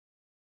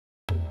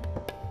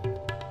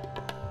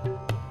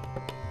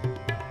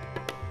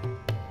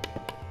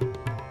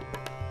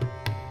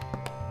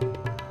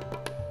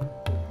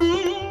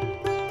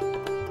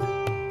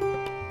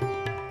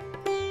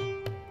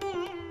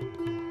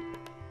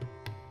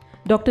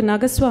Dr.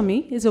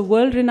 Nagaswamy is a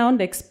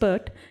world-renowned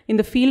expert in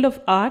the field of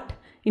art,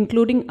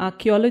 including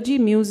archaeology,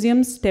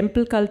 museums,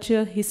 temple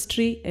culture,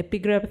 history,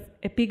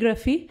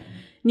 epigraphy,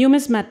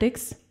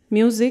 numismatics,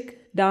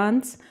 music,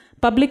 dance,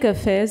 public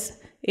affairs,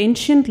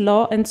 ancient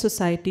law and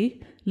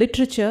society,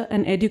 literature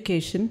and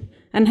education,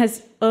 and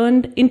has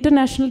earned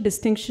international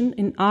distinction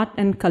in art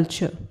and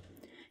culture.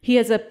 He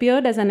has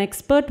appeared as an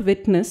expert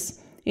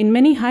witness in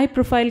many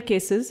high-profile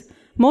cases,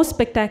 most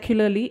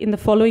spectacularly in the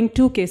following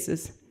 2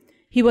 cases.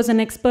 He was an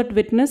expert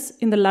witness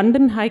in the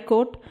London High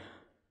Court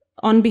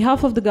on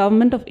behalf of the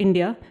Government of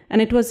India,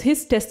 and it was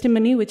his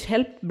testimony which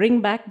helped bring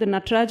back the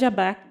Nataraja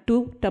back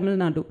to Tamil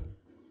Nadu.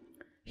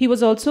 He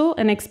was also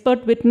an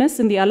expert witness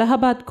in the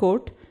Allahabad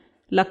Court,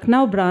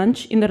 Lucknow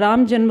branch, in the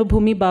Ram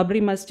Janmabhoomi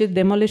Babri Masjid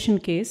demolition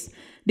case,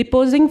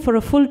 deposing for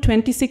a full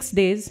 26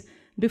 days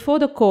before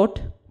the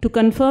court to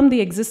confirm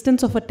the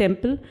existence of a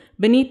temple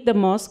beneath the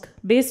mosque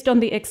based on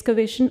the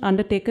excavation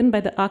undertaken by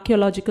the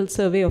Archaeological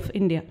Survey of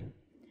India.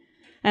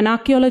 An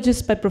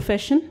archaeologist by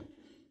profession,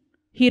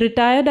 he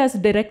retired as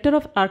Director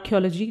of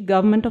Archaeology,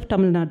 Government of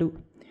Tamil Nadu.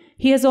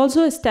 He has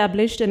also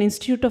established an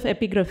Institute of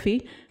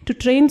Epigraphy to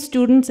train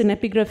students in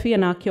epigraphy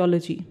and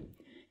archaeology.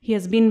 He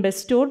has been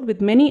bestowed with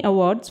many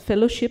awards,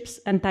 fellowships,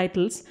 and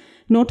titles,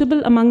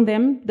 notable among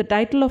them the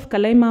title of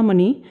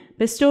Kalaimamani,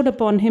 bestowed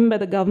upon him by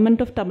the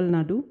Government of Tamil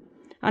Nadu,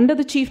 under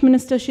the Chief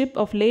Ministership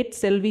of late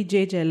Selvi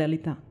J.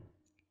 Jayalalitha.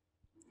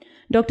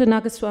 Dr.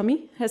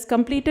 Nagaswamy has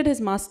completed his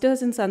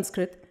Masters in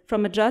Sanskrit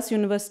from Madras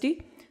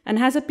University and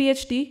has a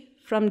PhD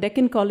from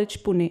Deccan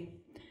College, Pune.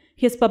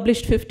 He has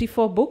published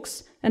 54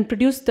 books and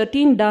produced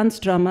 13 dance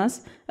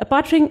dramas,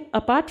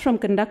 apart from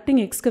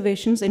conducting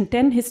excavations in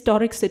 10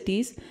 historic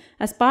cities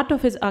as part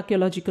of his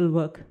archaeological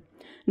work.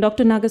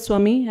 Dr.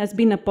 Nagaswamy has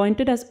been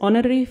appointed as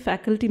honorary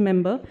faculty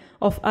member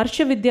of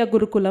Arsha Vidya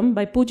Gurukulam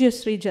by Pujya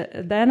Sri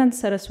Dayanand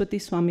Saraswati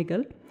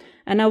Swamigal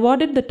and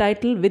awarded the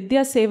title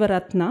Vidya Seva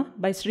Ratna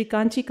by Sri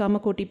Kanchi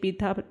Kamakoti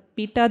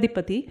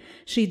Pitadipati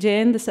Sri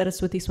Jayendra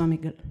Saraswati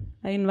Swamigal.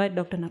 I invite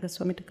Dr.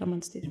 Nagaswamy to come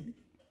on stage.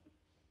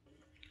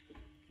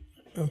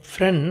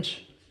 Friends,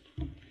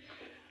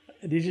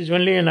 this is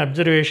only an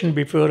observation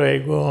before I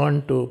go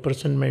on to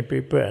present my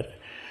paper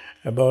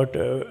about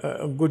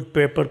a good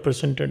paper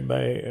presented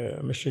by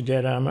Mr.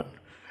 Jayaraman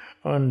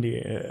on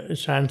the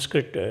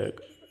Sanskrit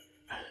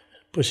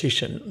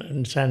position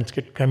and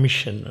Sanskrit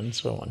commission and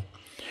so on.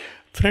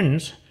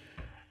 Friends,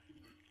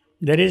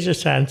 there is a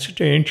Sanskrit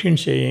ancient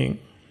saying,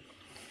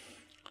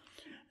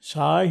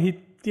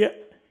 Sahitya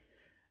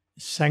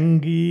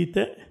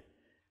Sangeeta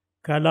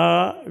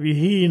Kala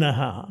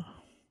Vihinaha.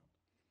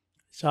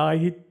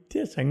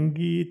 Sahitya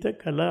Sangeeta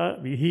Kala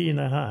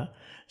Vihinaha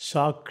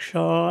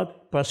Sakshat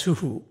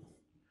Pasuhu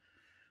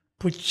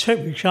Pucha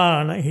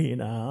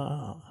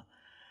Vishanahina.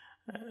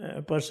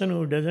 A person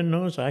who doesn't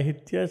know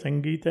Sahitya,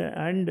 Sangeeta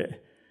and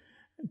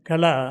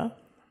Kala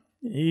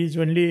is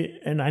only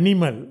an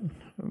animal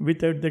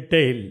without the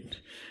tail.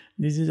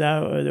 This is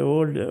how the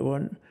old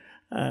one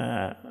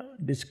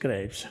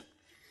describes.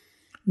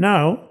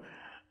 Now,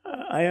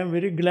 I am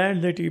very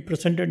glad that he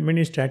presented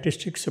many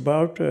statistics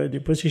about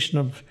the position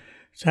of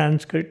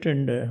Sanskrit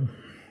and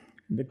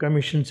the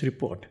Commission's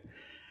report.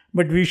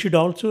 But we should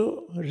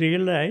also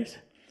realize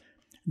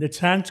that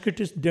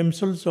Sanskritists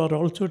themselves are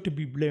also to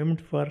be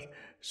blamed for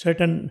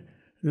certain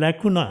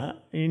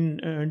lacuna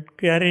in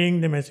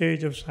carrying the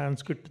message of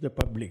Sanskrit to the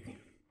public.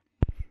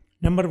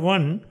 Number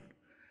one,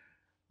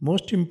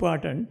 most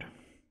important,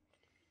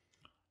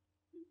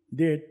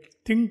 they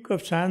think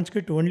of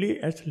Sanskrit only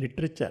as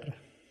literature.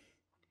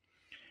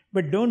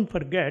 But don't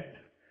forget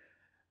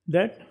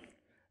that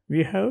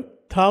we have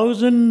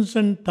thousands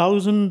and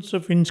thousands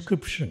of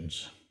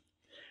inscriptions,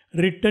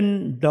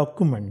 written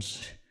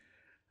documents,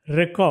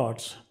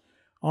 records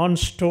on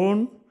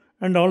stone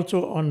and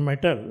also on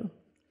metal,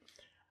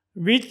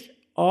 which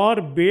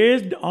are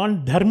based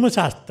on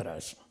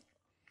Dharmasastras.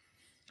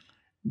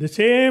 The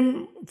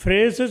same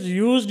phrases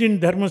used in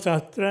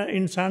Dharmasastra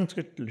in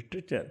Sanskrit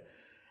literature,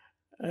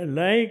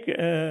 like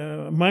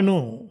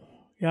Manu,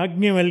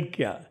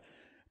 Yajnavalkya,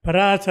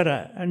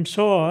 Parasara, and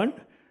so on,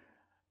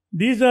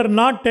 these are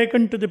not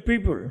taken to the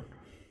people.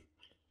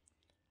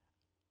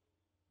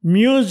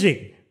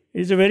 Music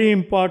is a very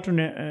important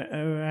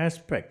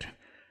aspect.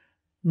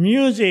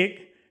 Music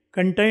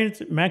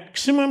contains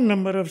maximum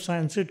number of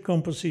Sanskrit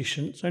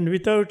compositions, and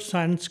without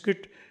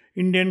Sanskrit,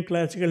 Indian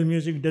classical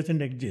music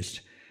doesn't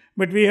exist.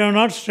 But we have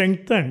not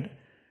strengthened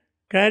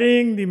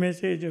carrying the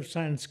message of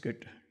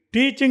Sanskrit,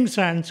 teaching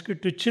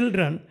Sanskrit to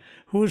children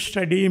who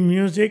study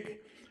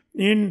music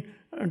in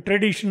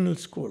traditional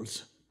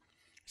schools.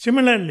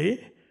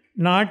 Similarly,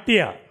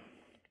 Natya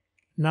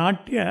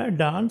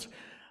dance,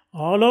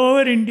 all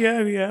over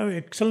India we have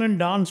excellent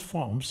dance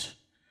forms.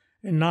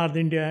 In North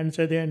India and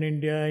Southern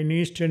India, in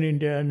Eastern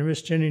India and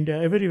Western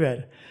India,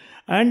 everywhere.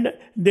 And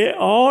they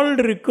all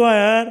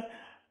require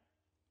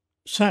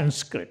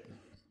Sanskrit.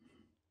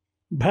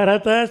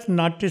 Bharata's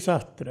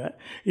Natyasastra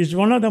is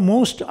one of the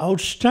most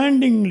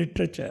outstanding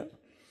literature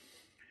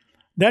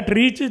that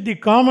reaches the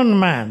common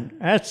man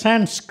as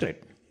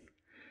Sanskrit.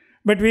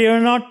 But we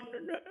have not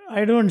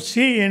I don't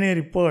see any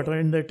report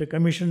in that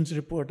Commission's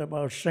report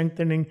about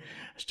strengthening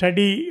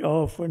study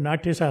of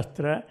Natya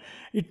Shastra.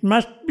 It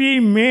must be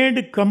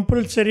made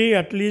compulsory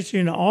at least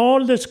in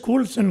all the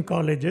schools and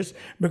colleges,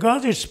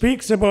 because it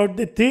speaks about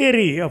the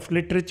theory of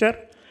literature,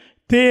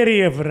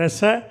 theory of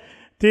rasa,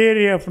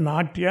 theory of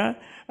natya,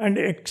 and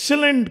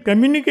excellent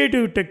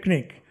communicative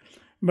technique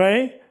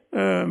by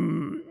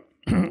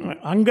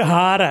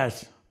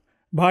angaharas,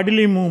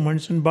 bodily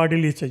movements and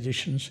bodily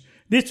suggestions.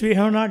 This we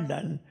have not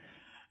done.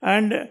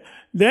 And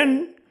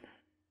then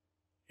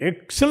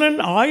excellent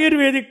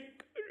Ayurvedic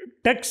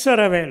texts are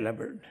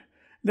available.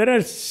 There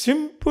are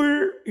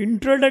simple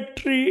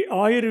introductory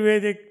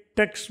Ayurvedic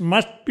texts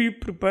must be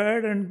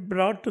prepared and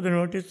brought to the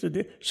notice of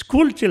the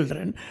school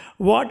children.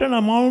 What an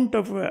amount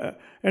of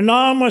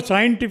enormous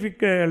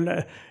scientific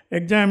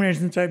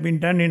examinations have been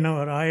done in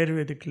our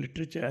Ayurvedic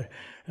literature,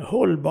 the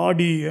whole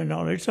body and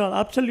all. It's all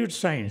absolute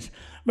science.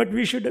 But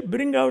we should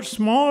bring out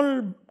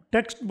small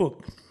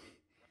textbook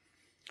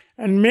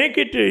and make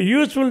it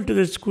useful to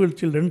the school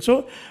children.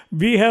 So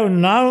we have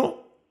now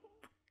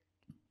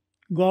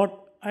got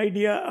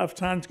idea of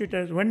Sanskrit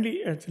as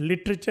only as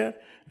literature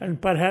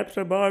and perhaps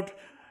about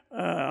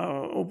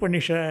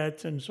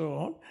Upanishads and so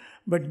on.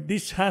 But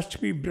this has to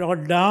be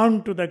brought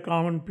down to the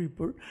common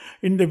people.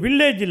 In the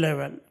village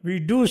level, we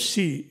do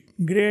see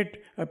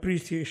great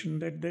appreciation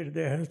that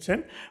they have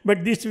sent,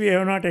 but this we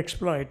have not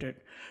exploited.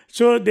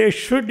 So they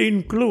should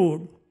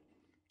include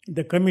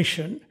the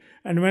commission.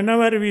 And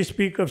whenever we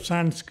speak of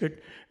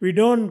Sanskrit, we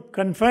don't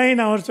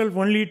confine ourselves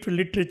only to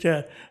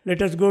literature.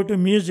 Let us go to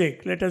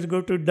music, let us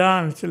go to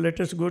dance, let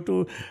us go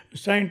to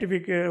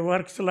scientific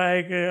works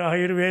like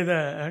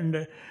Ayurveda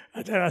and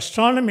other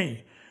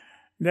astronomy.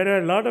 There are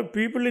a lot of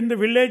people in the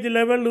village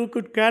level who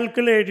could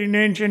calculate in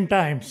ancient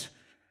times.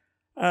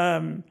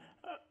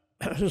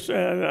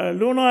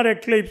 Lunar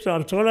eclipse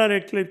or solar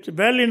eclipse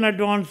well in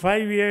advance,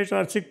 5 years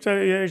or 6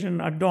 years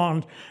in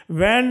advance,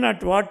 when,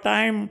 at what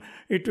time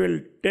it will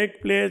take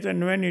place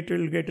and when it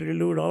will get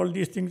removed. All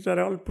these things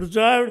are all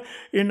preserved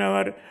in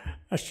our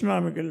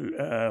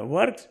astronomical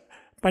works.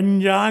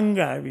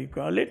 Panjanga, we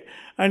call it.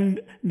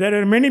 And there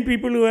are many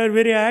people who are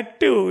very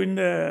active in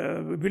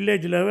the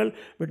village level,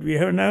 but we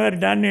have never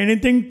done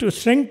anything to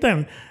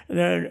strengthen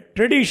the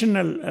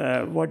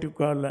traditional, what you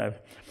call,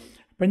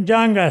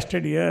 Panjanga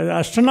study,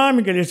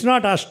 astronomical. It's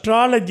not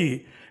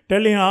astrology,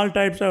 telling all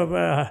types of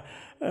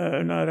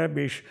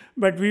rubbish.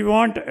 But we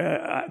want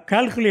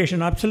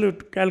calculation,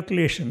 absolute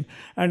calculation.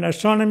 And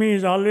astronomy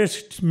is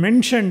always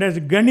mentioned as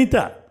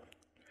Ganita,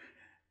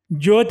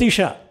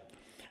 Jyotisha.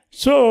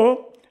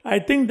 So I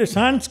think the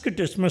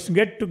Sanskritists must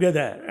get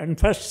together and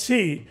first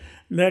see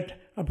that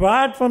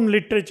apart from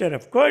literature,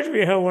 of course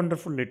we have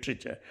wonderful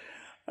literature,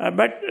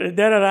 but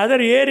there are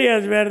other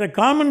areas where the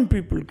common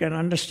people can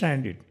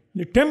understand it.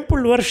 The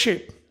temple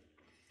worship.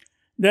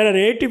 There are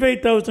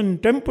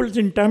 85,000 temples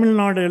in Tamil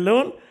Nadu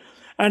alone,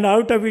 and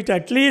out of which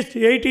at least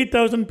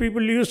 80,000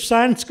 people use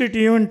Sanskrit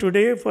even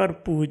today for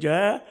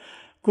puja,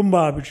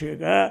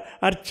 kumbhabhisheka,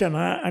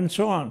 archana, and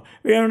so on.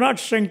 We have not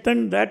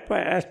strengthened that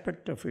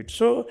aspect of it.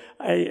 So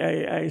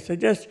I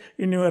suggest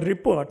in your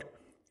report,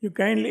 you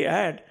kindly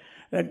add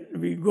that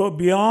we go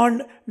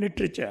beyond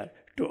literature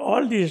to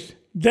all these.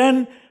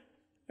 Then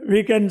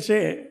we can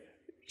say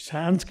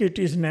Sanskrit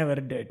is never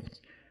dead.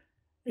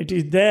 It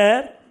is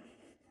there.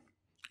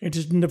 It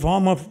is in the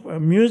form of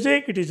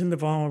music. It is in the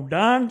form of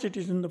dance. It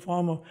is in the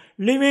form of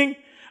living.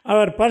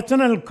 Our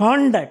personal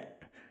conduct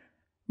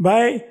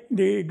by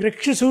the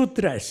Griksha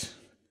Sutras,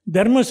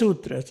 Dharma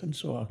Sutras, and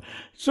so on.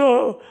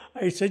 So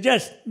I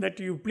suggest that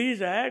you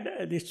please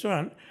add this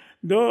one,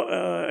 though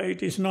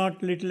it is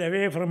not little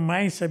away from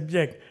my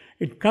subject.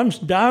 It comes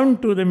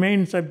down to the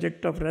main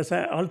subject of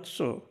rasa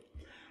also.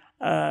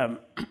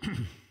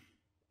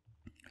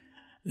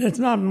 There's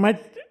not much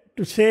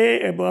to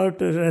say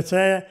about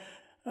Rasa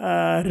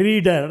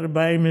Reader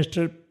by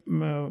Mr.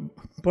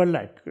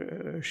 Pollack,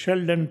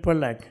 Sheldon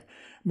Pollack,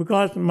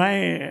 because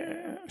my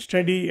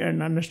study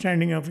and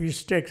understanding of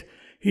his text,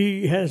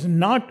 he has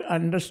not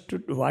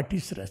understood what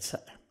is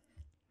Rasa.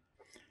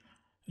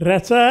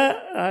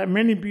 Rasa,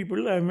 many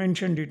people have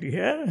mentioned it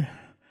here,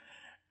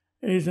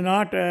 is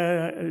not, we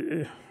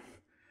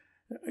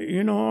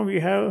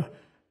have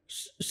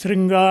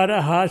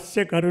Sringara,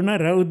 Hasya, Karuna,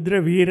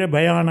 Raudra, Veera,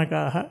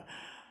 Bhayanakaha,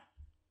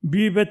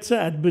 Bibhatsa,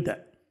 Adbhuta.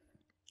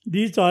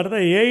 These are the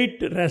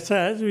 8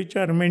 rasas which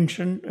are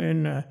mentioned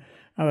in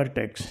our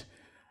text.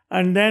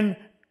 And then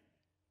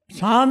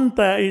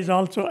Santa is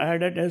also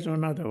added as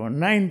another one,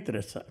 9th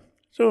rasa.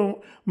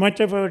 So much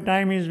of our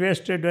time is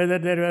wasted whether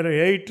there are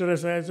 8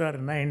 rasas or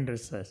 9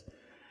 rasas.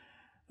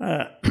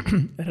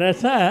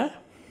 Rasa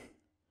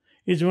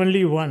is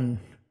only one,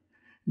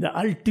 the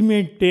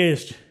ultimate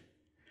taste.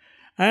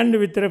 And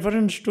with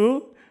reference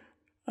to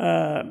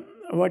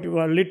what you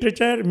call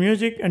literature,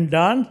 music and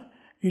dance,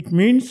 it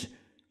means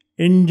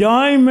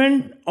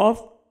enjoyment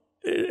of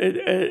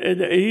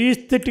the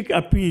aesthetic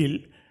appeal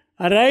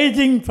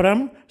arising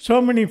from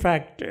so many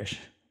factors.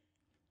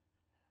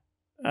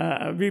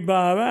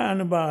 Vibhava,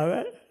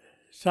 Anubhava,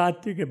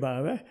 Satvika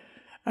Bhava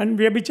and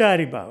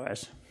Vyabhichari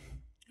Bhavas.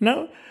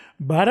 Now,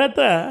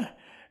 Bharata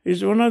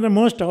is one of the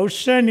most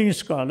outstanding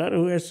scholars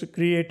who has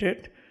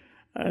created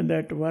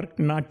that work,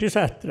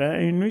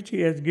 Natyasastra, in which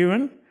he has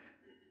given,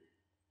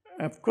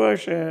 of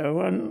course,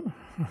 one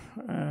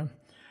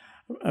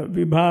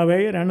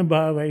vibhavair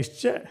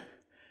anubhavaischa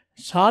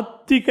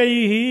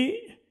satvikaihi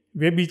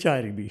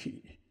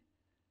vyabhicharibihi.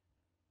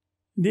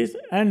 This,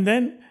 and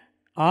then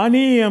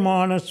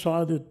aniyamana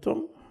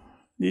swadutvam,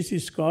 this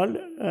is called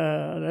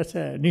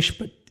Rasa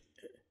Nishpatti.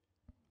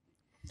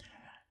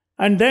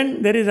 And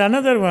then there is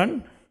another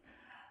one,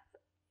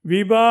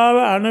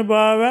 Vibhava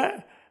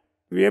Anubhava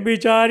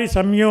Vyabhichari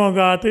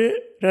Samyogat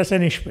Rasa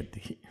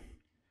Nishpatti.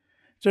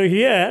 So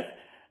here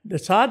the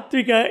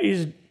Sattvika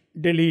is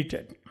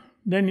deleted.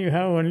 Then you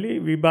have only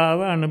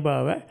Vibhava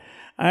Anubhava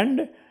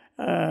and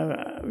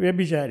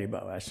Vyabhichari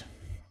Bhavas.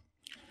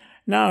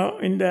 Now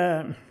in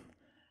the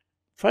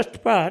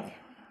first part,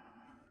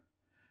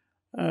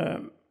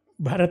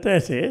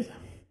 Bharata says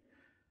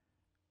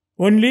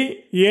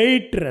only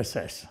 8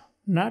 rasas,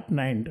 not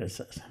 9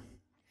 rasas.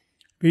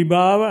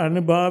 Vibhava,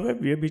 Anubhava,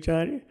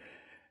 Vyabhichari,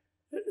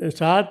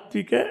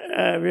 Sattvika,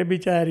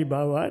 Vyabhichari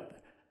Bhavat,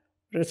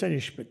 Rasa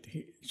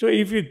Nishpatti. So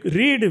if you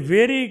read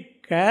very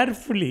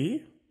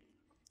carefully,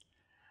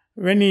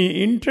 when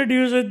he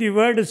introduces the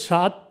word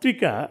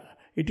Sattvika,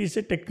 it is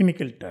a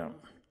technical term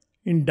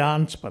in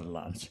dance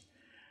parlance.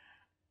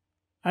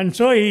 And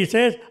so he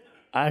says,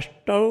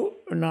 Ashtau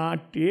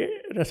Natye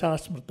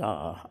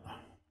Rasasmritaha.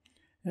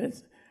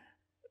 Yes.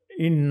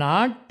 In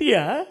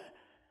Natya,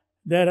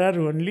 there are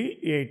only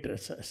 8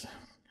 rasas.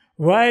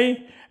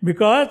 Why?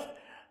 Because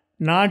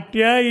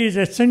Natya is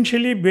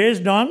essentially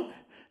based on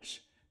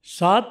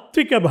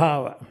Sattvika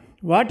Bhava.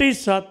 What is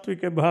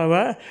Sattvika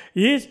Bhava?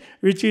 Is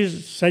which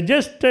is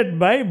suggested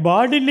by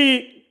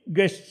bodily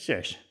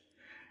gestures.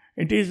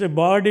 It is a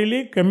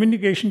bodily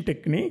communication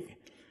technique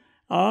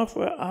of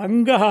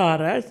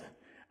Angaharas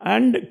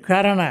and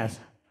Karanas.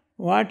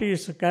 What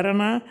is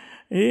Karana?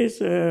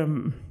 Is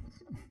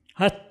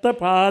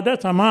Hastapada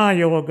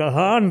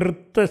Samayogaha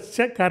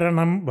Nrittasya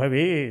Karanam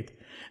Bhavet.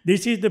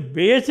 This is the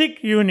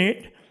basic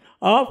unit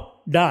of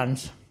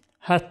dance.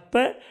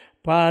 Hasta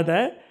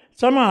Pada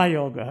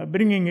Samayoga,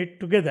 bringing it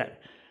together.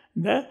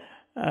 The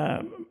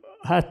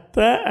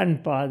Hasta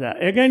and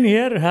Pada. Again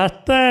here,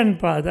 Hasta and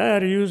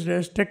Pada are used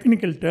as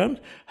technical terms.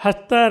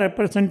 Hasta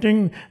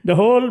representing the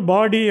whole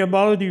body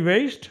above the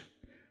waist,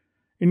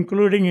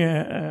 including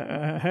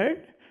a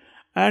head.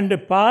 And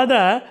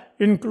Pada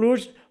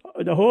includes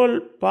the whole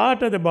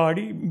part of the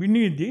body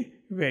beneath the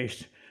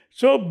waist.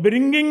 So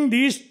bringing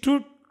these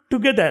two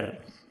together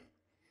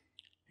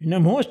in a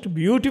most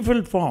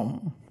beautiful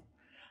form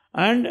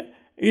and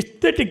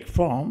aesthetic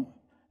form,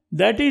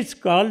 that is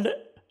called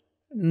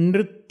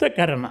Nritta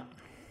Karana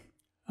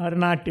or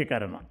Natya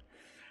Karana.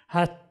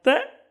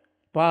 Hasta,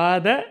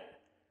 Pada,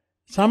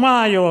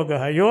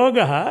 Samayoga.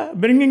 Yoga,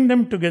 bringing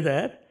them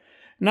together,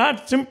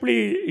 not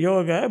simply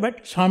yoga,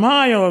 but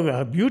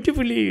Samayoga.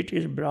 Beautifully it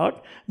is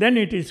brought, then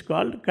it is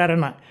called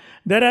Karana.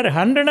 There are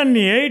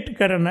 108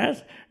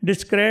 Karanas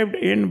described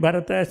in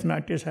Bharata's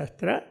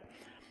Natyasastra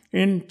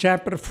in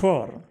chapter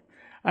 4.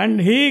 And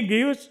he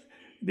gives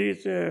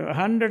these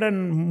 100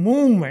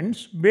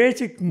 movements,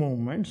 basic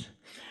movements,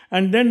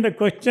 and then the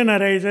question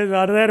arises,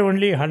 are there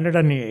only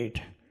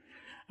 108?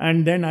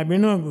 And then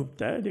Abhinav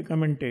Gupta, the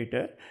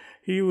commentator,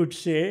 he would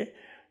say,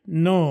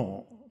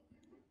 no.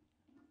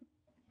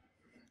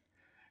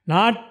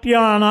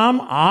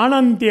 Natyanam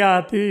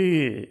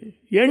anantyati,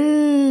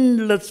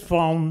 endless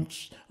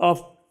forms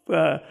of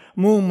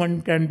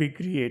movement can be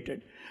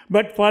created.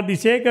 But for the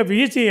sake of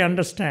easy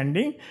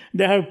understanding,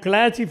 they have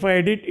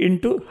classified it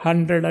into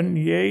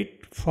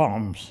 108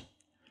 forms.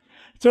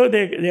 So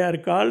they are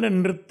called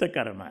Nritta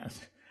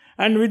Karanas.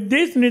 And with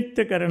these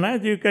Nritta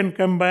Karanas, you can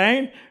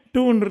combine 2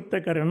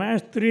 Nritta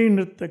Karanas, 3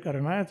 Nritta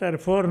Karanas, or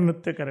 4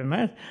 Nritta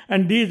Karanas,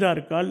 and these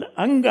are called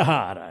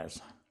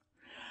Angaharas.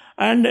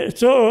 And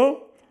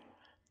so,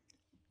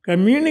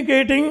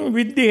 communicating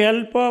with the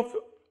help of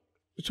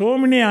so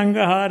many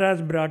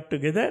Angaharas brought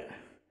together,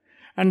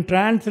 and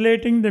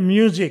translating the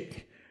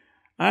music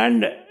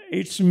and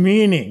its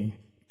meaning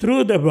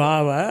through the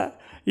bhava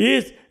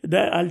is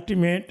the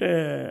ultimate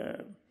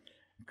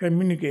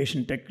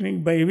communication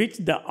technique by which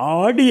the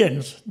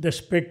audience, the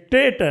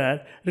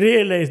spectator,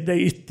 realize the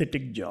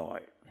aesthetic joy.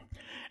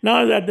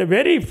 Now, at the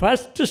very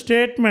first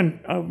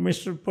statement of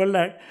Mr.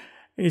 Pollack,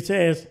 he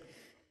says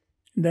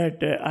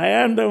that I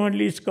am the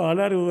only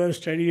scholar who has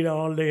studied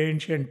all the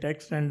ancient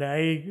texts, and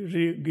I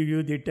give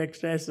you the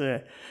text as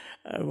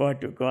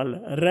what you call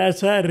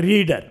Rasa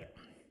reader.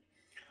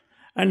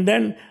 And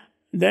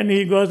then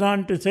he goes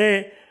on to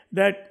say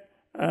that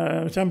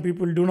some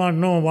people do not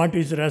know what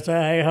is Rasa.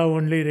 I have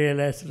only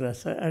realized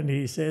Rasa. And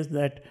he says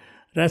that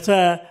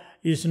Rasa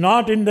is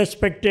not in the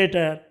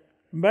spectator,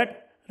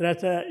 but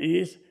Rasa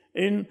is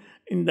in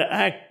the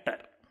actor.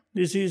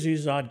 This is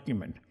his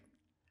argument.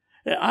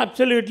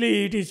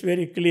 Absolutely, it is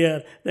very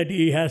clear that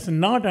he has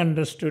not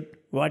understood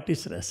what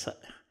is Rasa.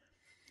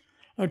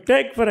 Now,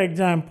 take, for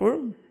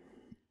example,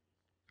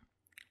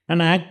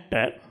 an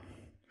actor,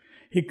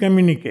 he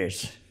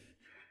communicates.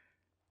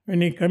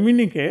 when he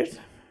communicates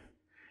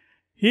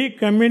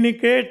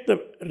the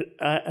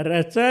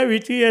rasa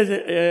which he has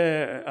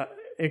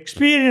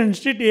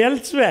experienced it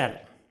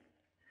elsewhere.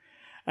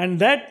 And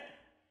that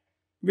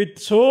with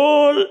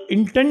sole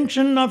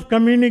intention of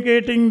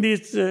communicating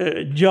this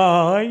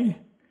joy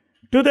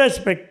to the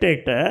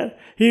spectator,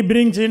 he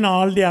brings in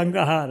all the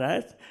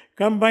angaharas,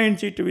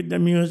 combines it with the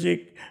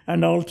music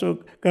and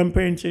also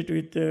combines it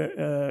with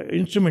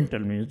instrumental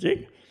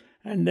music.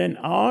 And then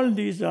all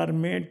these are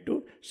made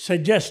to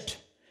suggest.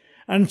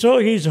 And so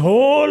his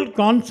whole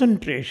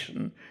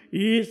concentration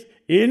is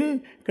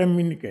in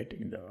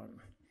communicating the one.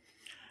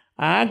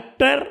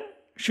 Actor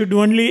should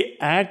only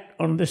act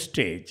on the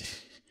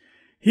stage.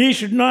 He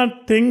should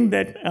not think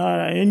that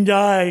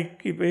enjoy,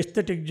 keep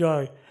aesthetic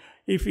joy.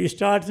 If he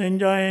starts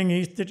enjoying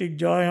aesthetic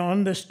joy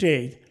on the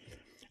stage,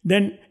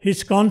 then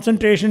his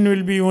concentration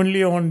will be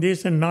only on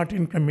this and not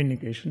in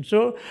communication.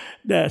 So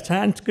the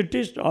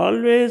Sanskritists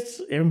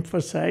always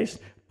emphasize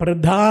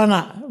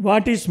pradhana,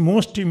 what is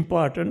most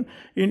important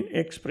in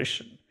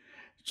expression.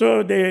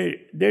 So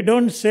they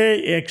don't say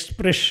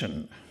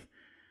expression.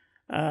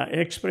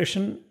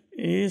 Expression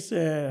is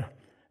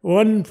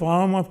one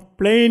form of,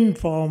 plain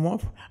form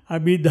of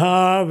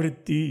abhidha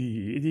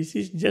vritti. This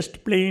is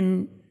just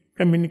plain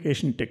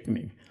communication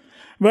technique.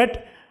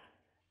 But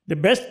the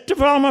best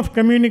form of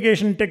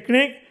communication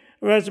technique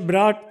was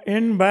brought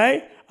in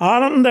by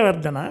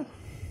Anandavardhana,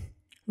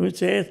 who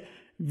says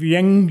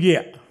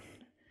Vyangya.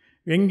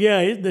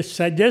 Vyangya is the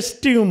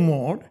suggestive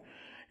mode.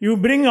 You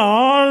bring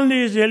all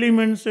these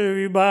elements,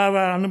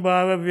 vibhava,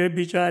 anubhava,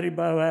 vyabhichari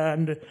bhava,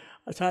 and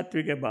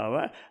sattvika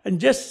bhava, and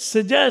just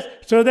suggest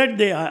so that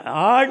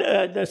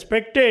the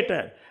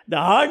spectator, the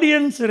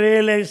audience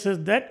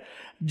realizes that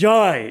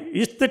joy,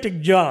 aesthetic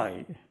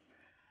joy.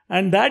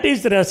 And that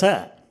is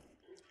rasa.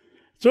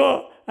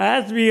 So,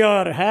 as we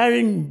are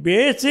having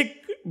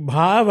basic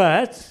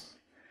bhavas,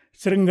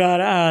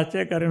 Sringara,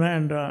 Hacha,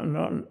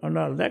 Karuna and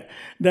all that,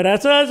 the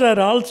rasas are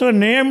also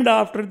named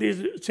after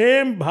this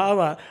same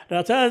bhava.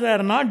 Rasas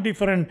are not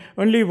different,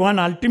 only one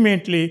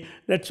ultimately.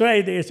 That's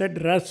why they said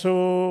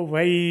raso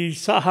vai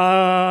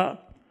saha.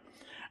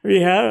 We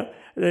have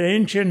the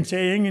ancient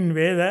saying in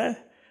Veda,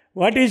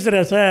 what is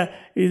rasa?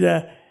 Is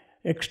a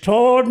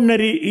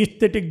extraordinary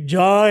aesthetic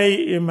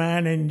joy a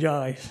man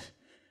enjoys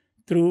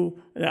through,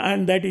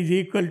 and that is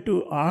equal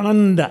to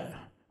ananda.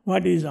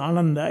 What is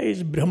ananda?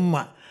 Is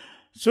Brahma.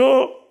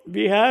 So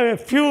we have a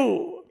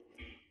few.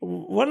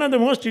 One of the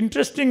most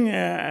interesting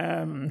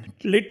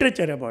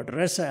literature about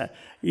rasa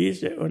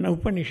is an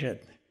Upanishad.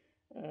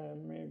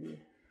 Maybe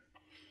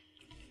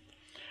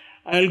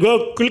I'll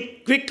go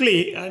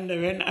quickly, and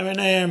when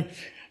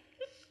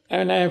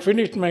I have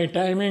finished my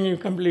timing, you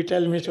completely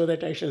tell me so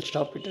that I shall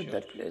stop it at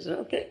that place.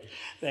 Okay?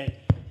 Right.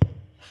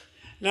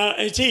 Now,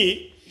 you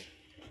see,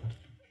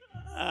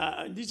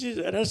 this is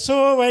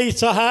Raso Vai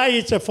Saha.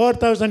 It's a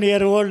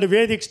 4,000-year-old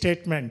Vedic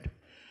statement.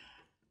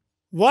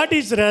 What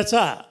is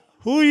Rasa?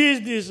 Who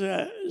is this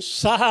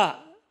Saha?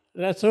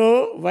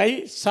 Raso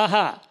Vai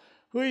Saha.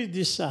 Who is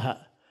this Saha?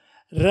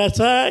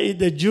 Rasa is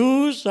the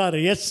juice or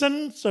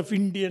essence of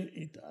Indian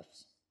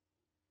ethos.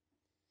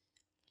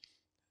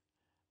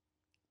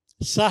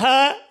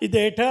 Saha is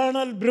the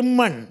eternal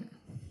Brahman,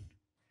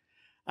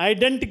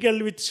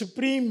 identical with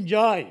supreme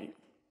joy.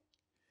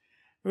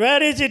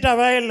 Where is it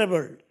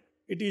available?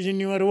 It is in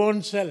your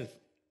own self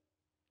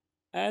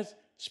as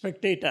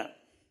spectator.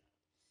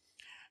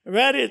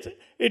 Where is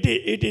it?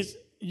 It is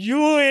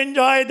you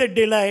enjoy the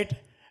delight,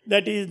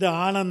 that is the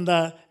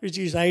Ananda, which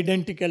is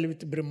identical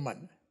with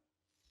Brahman.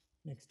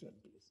 Next one,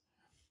 please.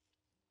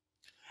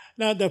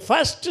 Now, the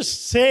first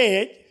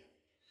sage,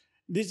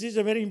 this is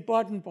a very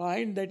important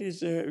point, that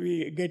is,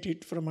 we get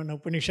it from an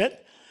Upanishad,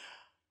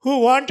 who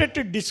wanted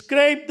to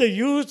describe the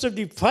use of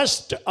the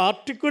first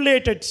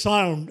articulated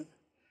sound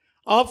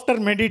after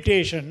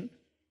meditation,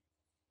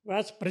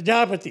 was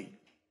Prajapati.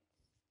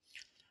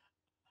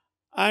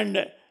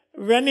 And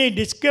when he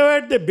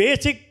discovered the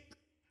basic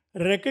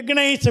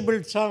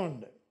recognizable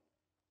sound,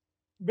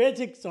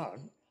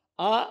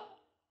 a,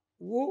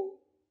 u,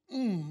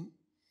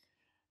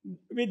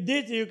 with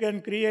this you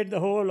can create the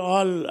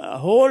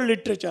whole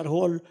literature,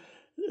 whole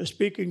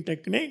speaking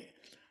technique.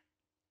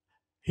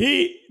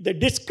 The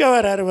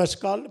discoverer was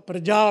called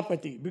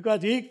Prajapati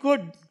because he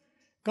could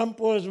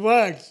compose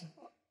words.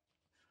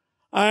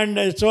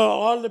 And so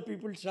all the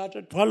people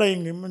started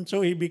following him, and so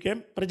he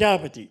became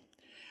Prajapati.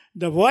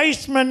 The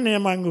wise men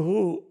among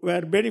who were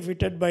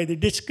benefited by the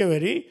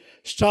discovery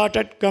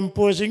started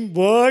composing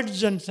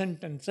words and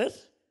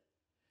sentences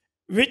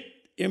with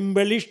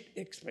embellished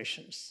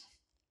expressions.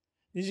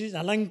 This is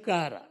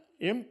alankara.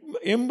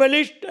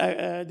 Embellished,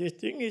 this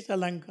thing is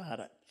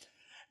alankara.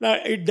 Now,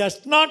 it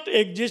does not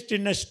exist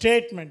in a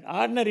statement,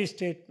 ordinary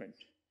statement.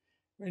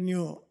 When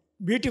you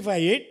beautify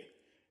it,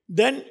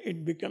 then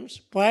it becomes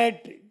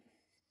poetry.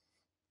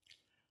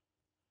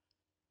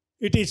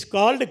 It is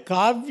called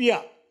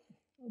kavya.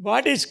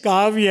 What is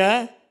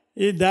kavya?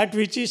 Is that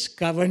which is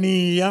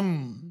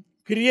kavaniyam,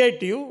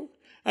 creative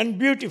and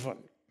beautiful.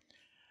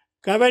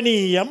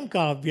 Kavaniyam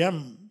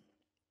kavyam.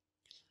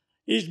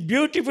 is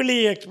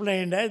beautifully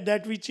explained as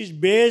that which is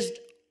based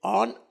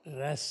on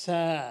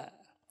rasa,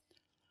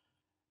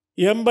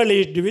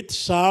 embellished with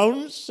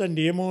sounds and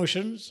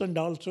emotions and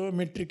also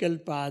metrical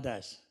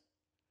padas.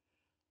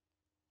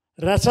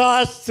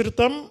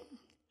 Rasasritam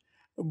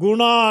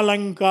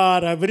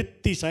gunalankara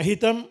vritti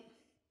sahitam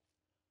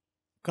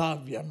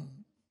kavyam.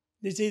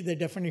 This is the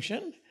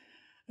definition.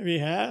 We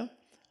have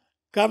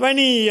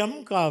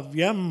kavaniyam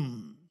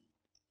kavyam.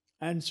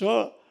 And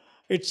so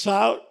it's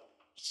our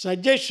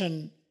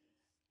suggestion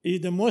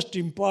is the most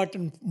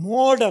important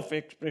mode of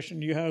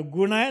expression. You have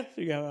gunas,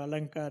 you have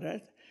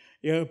alankaras,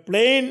 you have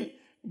plain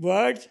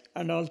words,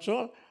 and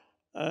also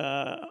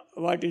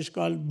what is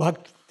called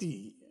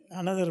bhakti,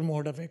 another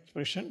mode of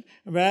expression,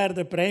 where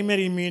the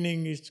primary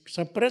meaning is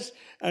suppressed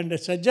and the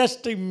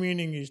suggestive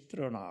meaning is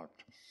thrown out.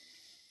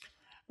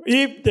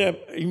 If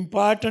the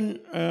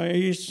important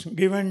is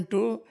given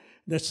to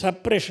the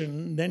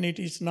suppression, then it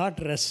is not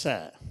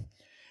rasa.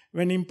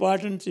 When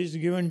importance is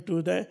given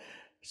to the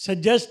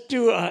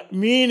suggestive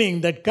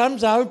meaning that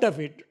comes out of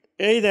it,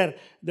 either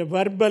the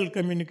verbal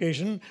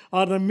communication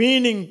or the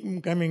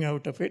meaning coming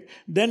out of it,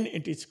 then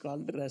it is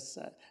called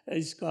rasa.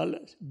 It's called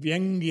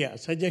vyangya,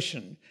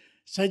 suggestion.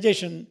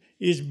 Suggestion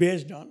is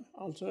based on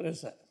also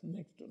rasa.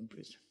 Next one,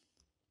 please.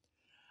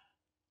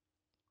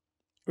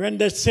 When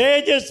the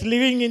sages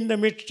living in the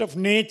midst of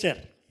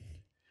nature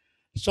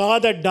saw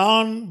the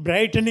dawn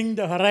brightening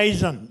the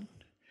horizon,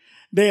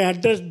 they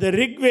addressed the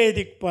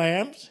Rigvedic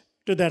poems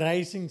to the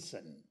rising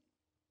sun.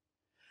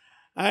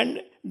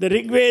 And the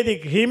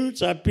Rigvedic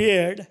hymns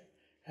appeared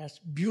as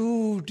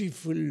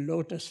beautiful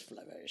lotus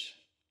flowers.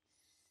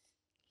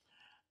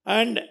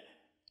 And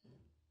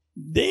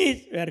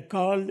these were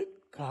called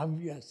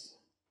kavyas.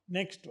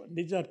 Next one,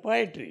 these are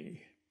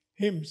poetry,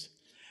 hymns.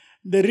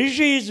 The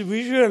rishis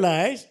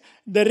visualized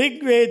the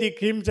Rigvedic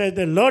hymns as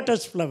the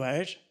lotus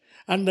flowers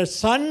and the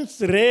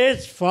sun's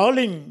rays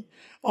falling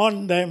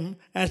on them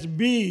as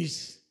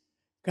bees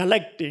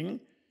collecting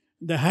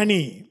the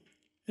honey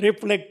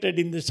reflected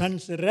in the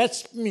sun's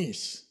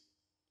rashmis,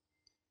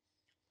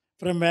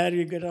 from where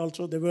you get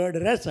also the word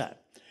rasa.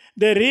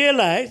 They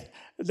realized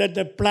that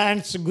the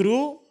plants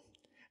grew,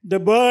 the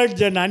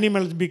birds and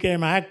animals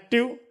became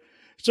active,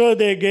 so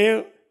they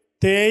gave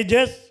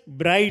tejas,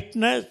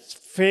 brightness,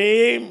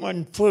 fame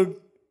and food,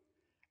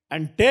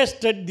 and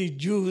tasted the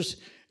juice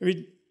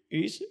which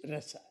is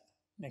rasa.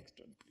 Next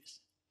one, please.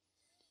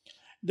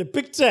 The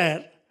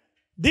picture,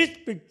 this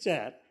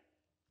picture,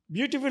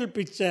 beautiful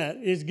picture,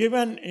 is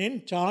given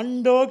in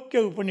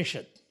Chandogya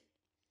Upanishad,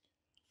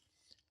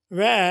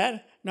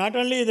 where not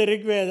only the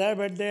Rig Veda,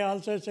 but they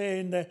also say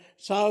in the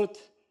south,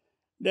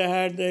 they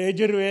had the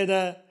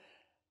Yajurveda,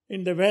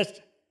 in the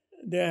west,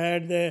 they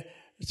had the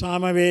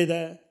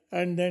Samaveda,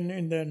 and then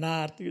in the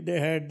north, they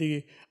had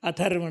the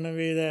Atharvana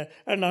Veda,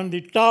 and on the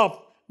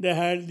top, they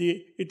had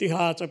the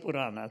Itihasa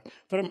Puranas.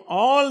 From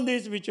all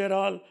these, which are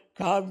all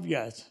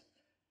kavyas,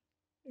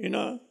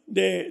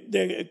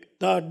 they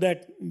thought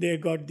that they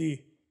got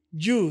the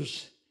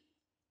juice,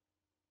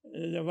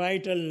 the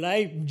vital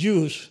life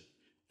juice,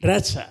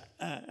 rasa.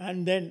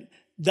 And then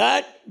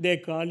that they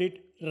call it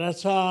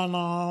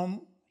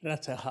rasanam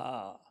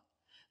rasaha.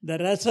 The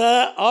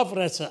rasa of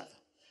rasa,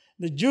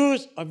 the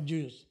juice of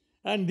juice.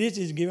 And this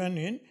is given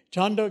in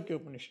Chandogya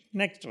Upanishad.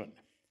 Next one.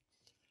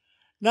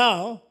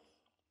 Now,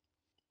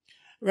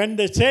 when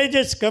the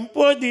sages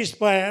composed these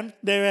poems,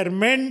 they were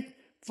meant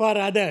for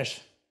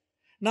others,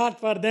 not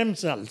for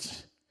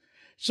themselves.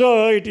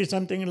 So it is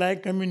something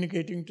like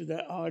communicating to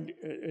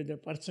the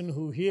person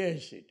who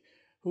hears it,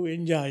 who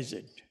enjoys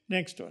it.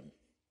 Next one.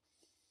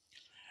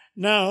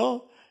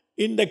 Now,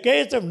 in the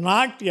case of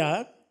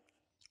Natya,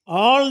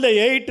 all the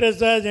 8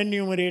 rasas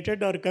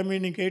enumerated are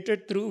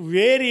communicated through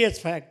various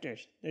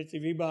factors. That's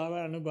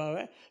vibhava,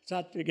 anubhava,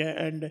 sattvika,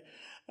 and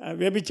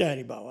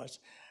vyabhichari bhavas.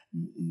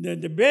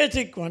 The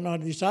basic one are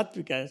the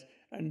sattvikas,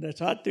 and the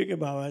sattvika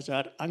bhavas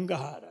are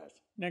angaharas.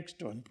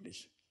 Next one,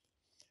 please.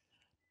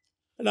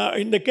 Now,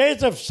 in the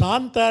case of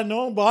Santa,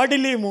 no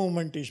bodily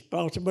movement is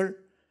possible.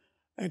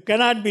 It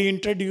cannot be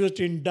introduced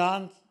in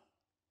dance.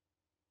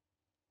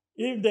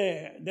 If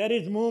there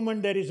is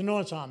movement, there is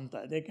no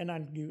Santa. They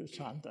cannot give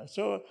Santa.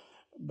 So,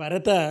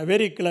 Bharata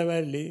very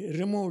cleverly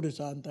removed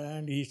Santa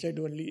and he said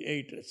only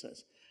 8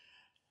 rasas.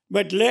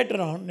 But later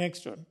on,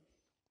 next one,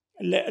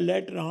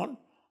 later on,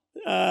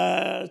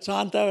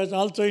 Santa was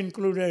also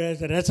included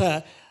as a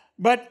rasa,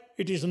 but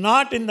it is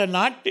not in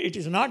the it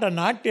is not a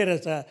Natya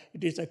rasa,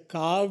 it is a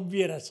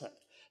Kavya rasa.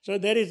 So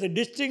there is a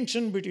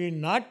distinction between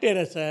Natya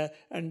rasa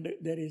and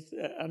there is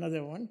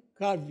another one,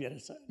 Kavya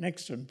rasa.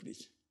 Next one,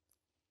 please.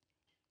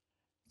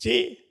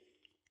 See,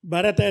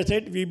 Bharata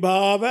said,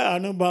 Vibhava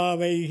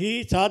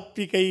anubhavaihi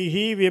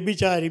sattvikaihi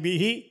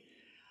vyabhicharibihi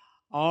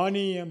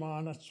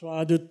aniyamana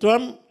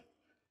swadutvam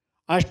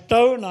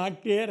ashtau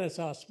natya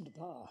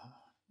rasasmrita.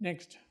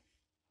 Next.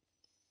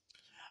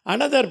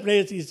 Another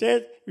place he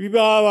says,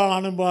 Vibhava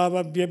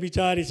anubhava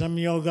vyabhichari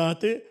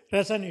samyogat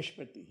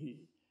rasanishpatihi.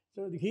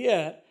 So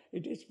here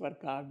it is for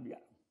Kavya.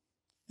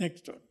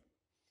 Next one.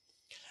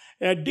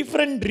 A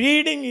different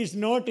reading is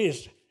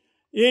noticed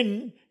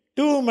in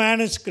two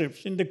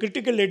manuscripts in the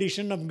critical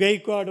edition of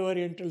Gaikwad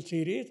Oriental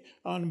series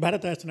on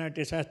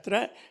Bharatanatyam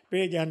Shastra,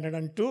 page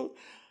 102.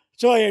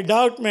 So a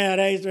doubt may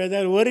arise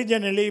whether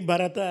originally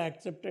Bharata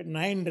accepted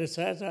 9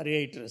 rasas or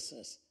 8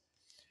 rasas.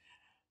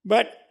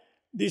 But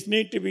this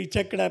need to be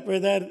checked up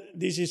whether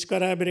this is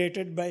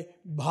corroborated by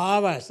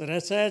bhavas.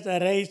 Rasas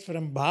arise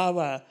from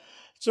bhava.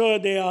 So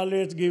they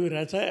always give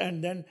rasa,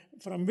 and then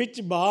from which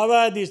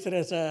bhava this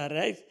rasa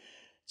arises.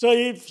 So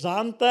if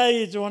Santa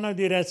is one of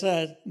the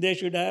rasas, they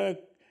should have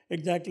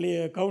exactly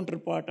a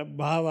counterpart of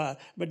bhava,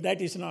 but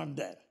that is not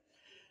there.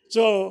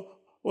 So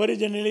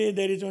originally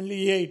there is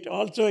only 8,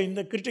 also in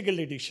the critical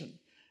edition.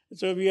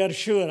 So we are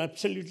sure,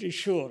 absolutely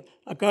sure,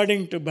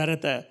 according to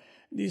Bharata,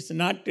 this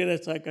Natya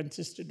rasa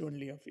consisted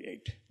only of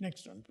 8.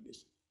 Next one,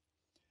 please.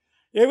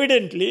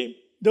 Evidently,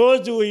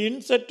 those who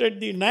inserted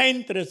the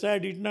 9th rasa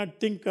did not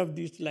think of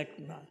this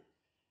lakna.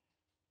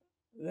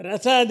 The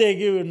rasa they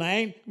give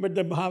 9, but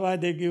the bhava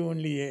they give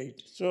only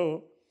 8.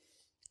 So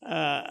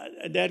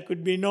there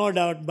could be no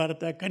doubt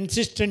Bharata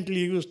consistently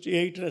used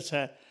 8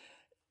 rasa,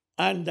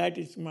 and that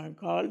is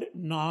called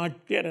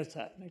Natya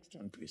rasa. Next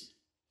one, please.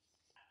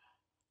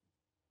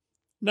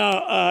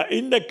 Now,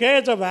 in the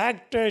case of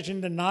actors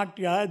in the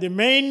Natya, the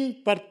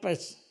main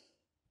purpose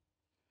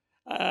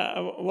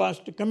was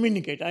to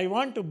communicate. I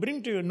want to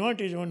bring to your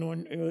notice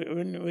one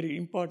very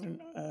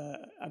important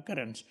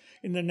occurrence.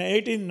 In the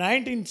 18th,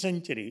 19th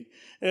century,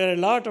 there are a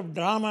lot of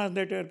dramas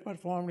that were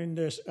performed in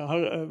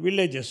the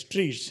villages,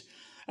 streets.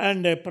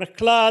 And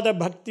Prahlada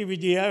Bhakti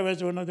Vijaya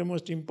was one of the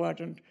most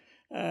important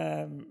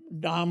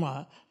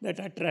drama that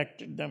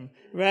attracted them,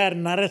 where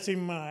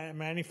Narasimha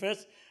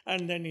manifests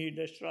and then he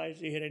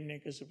destroys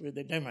Hiranyakasipu with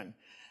the demon.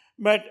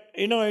 But,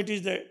 it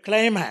is the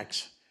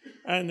climax.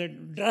 And the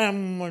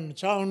drum and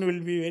sound will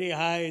be very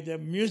high, the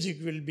music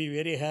will be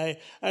very high.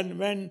 And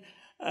when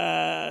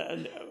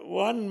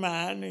one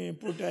man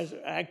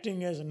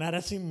acting as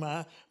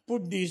Narasimha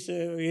put this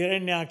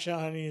Hiranyaksha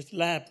on his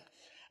lap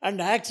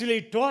and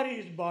actually tore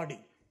his body,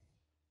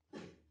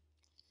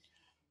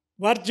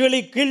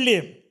 virtually killed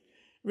him,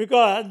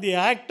 because the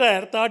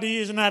actor thought he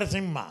is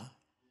Narasimha.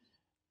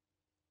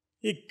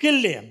 He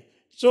killed him.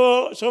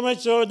 So much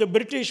so the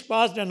British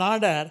passed an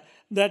order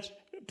that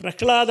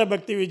Prahlada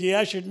Bhakti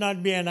Vijaya should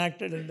not be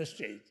enacted on the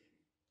stage.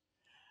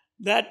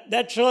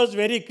 That shows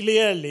very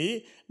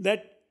clearly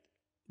that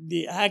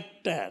the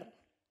actor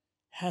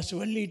has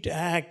only to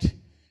act.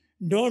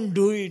 Don't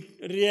do it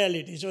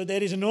reality. So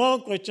there is no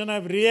question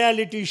of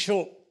reality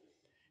show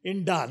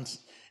in dance.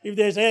 If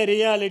they say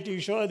reality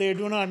show, they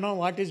do not know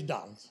what is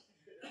dance.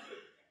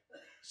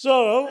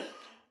 So,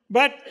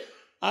 but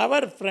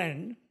our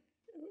friend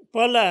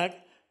Pollack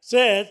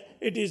says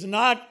it is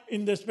not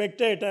in the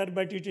spectator,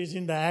 but it is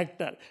in the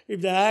actor.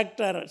 If the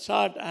actor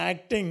starts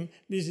acting,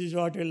 this is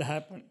what will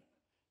happen.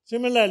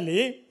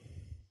 Similarly,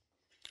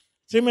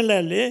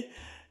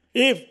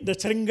 if the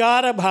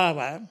Sringara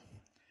Bhava,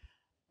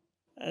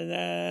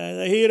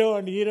 the hero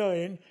and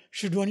heroine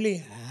should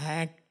only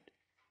act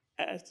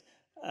as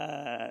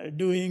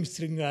doing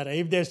Sringara.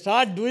 If they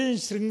start doing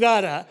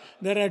Sringara,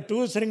 there are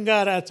 2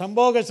 Sringara,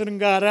 Sambhoga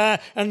Sringara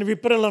and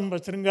Vipralamba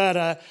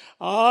Sringara.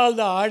 All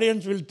the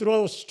audience will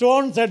throw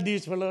stones at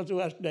these fellows who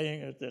are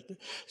dying.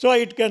 So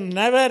it can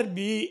never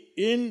be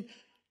in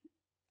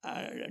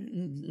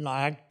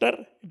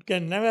actor, it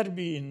can never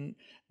be in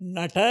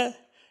nata,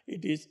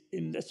 it is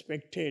in the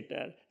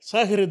spectator.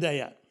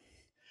 Sahridaya.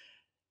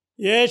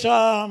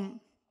 Yesham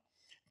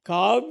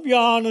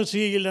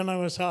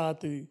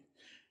Kavyanusilanavasati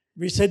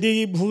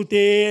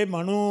Visadibhute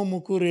Mano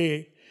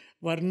Mukure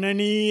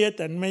Varnaniya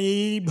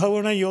Tanmayi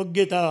Bhavana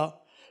Yogyata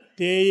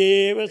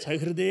Teyeva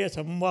Sahridaya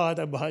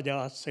Samvada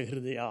Bhaja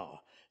Sahridaya,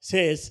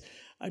 says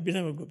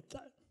Abhinavagupta.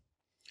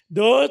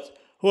 Those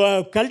who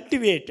have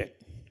cultivated,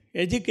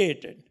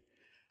 educated,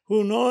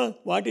 who know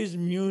what is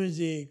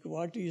music,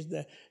 what is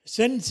the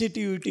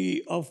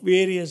sensitivity of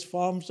various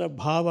forms of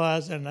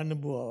bhavas and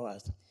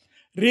anubhavas,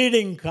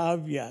 reading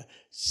kavya,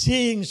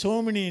 seeing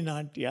so many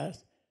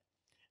natyas,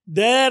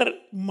 their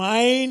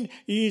mind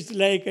is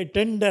like a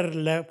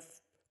tender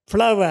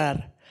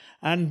flower,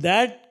 and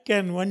that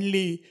can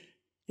only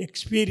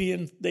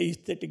experience the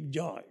aesthetic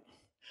joy.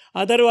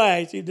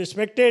 Otherwise, if the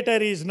spectator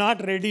is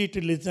not ready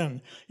to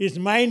listen, his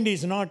mind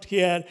is not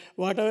here,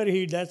 whatever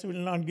he does will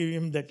not give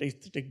him that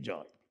aesthetic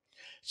joy.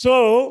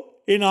 So,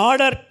 in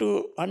order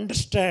to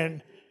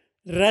understand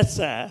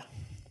rasa,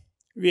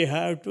 we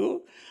have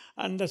to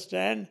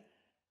understand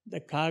the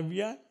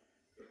kavya,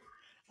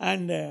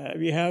 and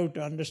we have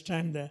to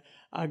understand the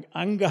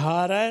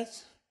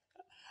angaharas,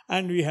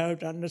 and we have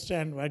to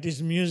understand what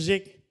is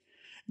music,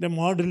 the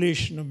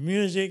modulation of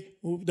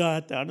music,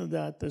 updata,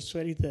 anudata,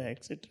 swarita,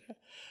 etc.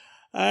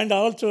 And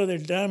also the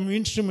term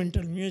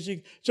instrumental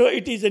music. So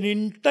it is an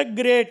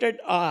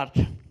integrated art.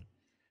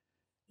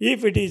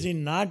 If it is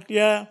in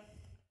Natya,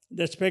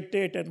 the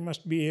spectator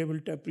must be able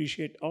to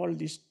appreciate all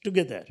this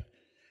together.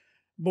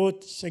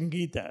 Both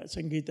Sangeeta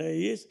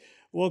is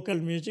vocal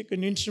music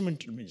and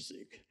instrumental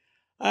music.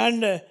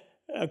 And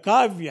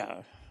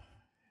Kavya,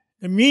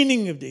 the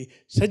meaning of the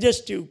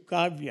suggestive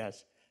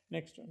kavyas.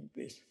 Next one,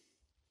 please.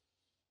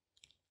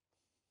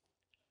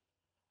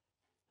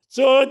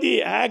 So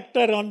the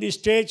actor on the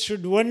stage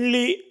should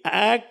only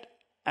act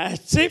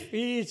as if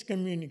he is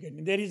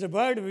communicating. There is a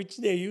word which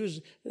they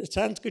use,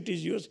 Sanskrit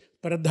is used,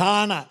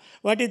 pradhana.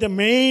 What is the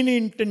main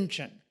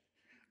intention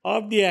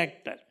of the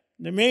actor?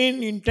 The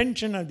main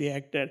intention of the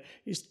actor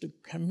is to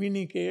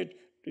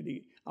communicate to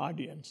the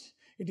audience.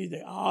 It is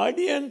the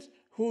audience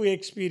who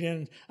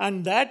experience,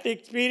 and that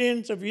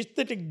experience of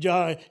aesthetic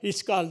joy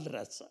is called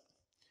rasa.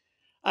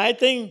 I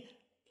think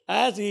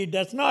as he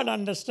does not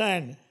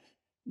understand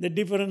the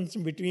difference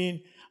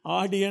between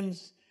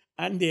audience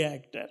and the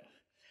actor,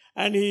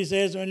 and he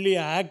says only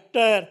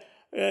actor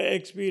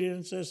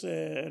experiences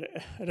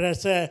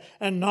rasa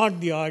and not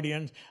the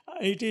audience,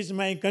 it is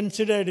my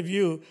considered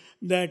view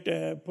that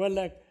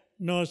Pollack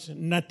knows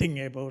nothing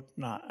about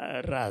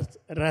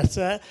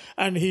rasa,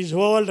 and his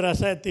whole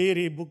rasa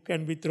theory book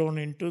can be thrown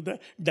into the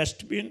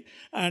dustbin.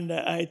 And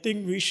I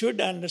think we should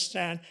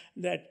understand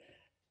that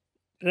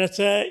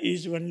rasa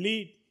is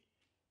only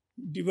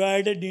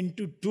divided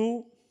into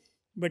two,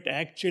 but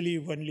actually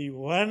only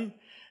one.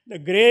 The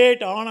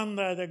great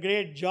ananda, the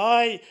great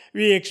joy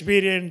we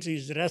experience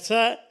is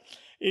rasa.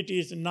 It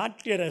is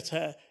natya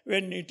rasa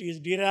when it is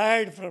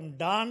derived from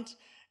dance.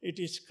 It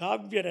is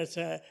kavya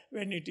rasa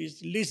when it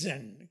is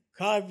listened.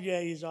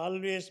 Kavya is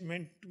always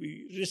meant to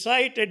be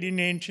recited in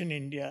ancient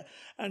India.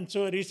 And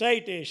so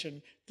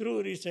recitation,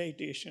 through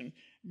recitation,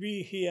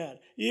 we hear.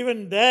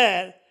 Even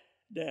there,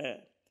 the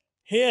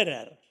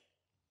hearer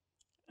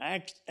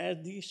acts as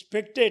the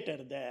spectator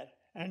there.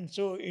 And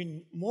so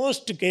in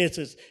most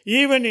cases,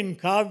 even in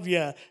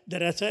kavya, the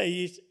rasa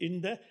is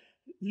in the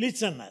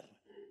listener.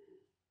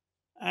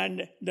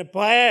 And the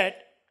poet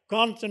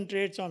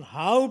concentrates on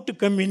how to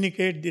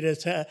communicate the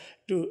rasa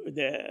to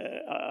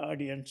the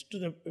audience, to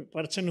the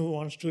person who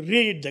wants to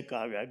read the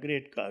kavya,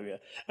 great kavya.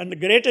 And the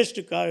greatest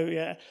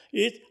kavya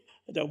is,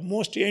 the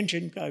most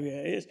ancient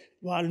kavya is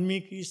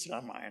Valmiki's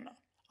Ramayana,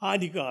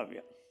 Adi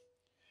Kavya.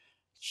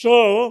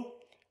 So,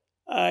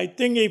 I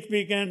think if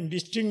we can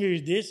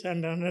distinguish this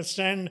and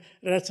understand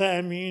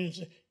rasa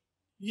means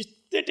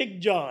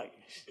aesthetic joy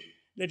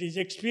that is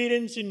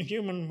experienced in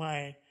human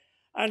mind,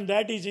 and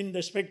that is in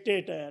the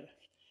spectator.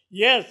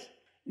 Yes,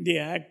 the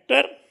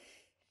actor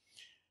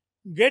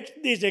gets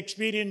this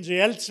experience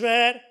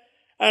elsewhere,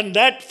 and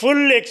that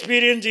full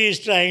experience he is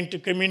trying to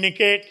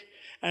communicate,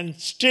 and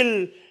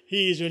still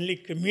he is only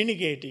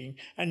communicating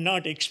and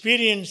not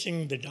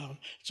experiencing the down.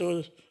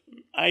 So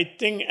I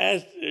think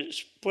as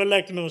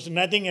Pollack knows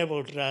nothing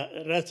about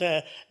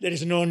rasa, there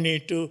is no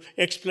need to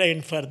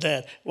explain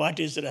further what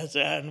is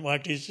rasa and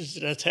what is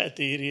his rasa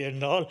theory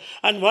and all.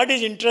 And what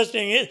is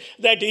interesting is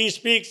that he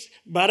speaks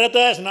Bharata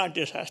as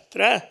Natya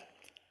Shastra,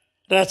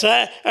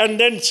 rasa, and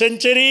then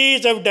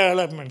centuries of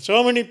development.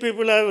 So many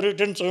people have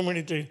written so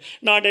many things.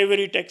 Not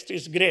every text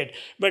is great.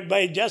 But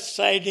by just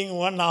citing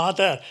one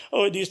author,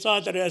 oh, this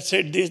author has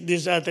said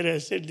this author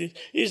has said this,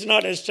 is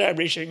not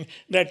establishing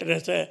that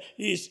rasa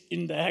is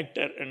in the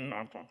actor and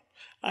not on.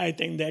 I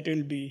think that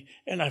will be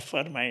enough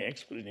for my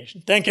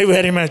explanation. Thank you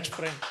very much,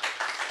 friend.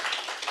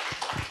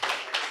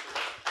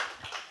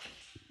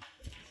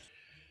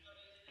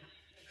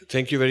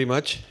 Thank you very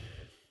much.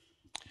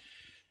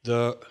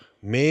 The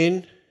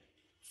main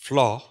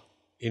flaw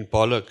in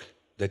Pollack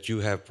that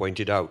you have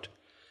pointed out,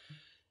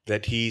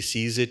 that he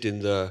sees it in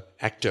the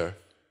actor,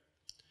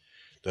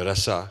 the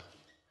rasa,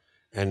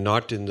 and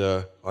not in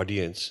the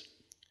audience.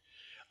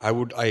 I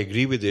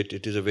agree with it.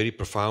 It is a very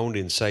profound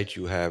insight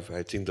you have.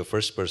 I think the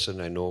first person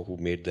I know who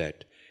made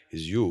that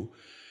is you,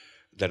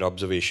 that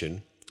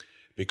observation,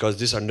 because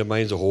this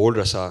undermines the whole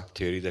rasa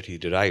theory that he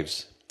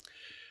derives.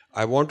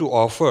 I want to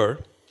offer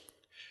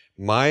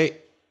my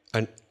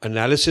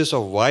analysis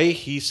of why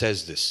he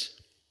says this.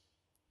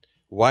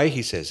 Why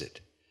he says it.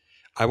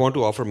 I want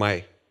to offer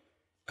my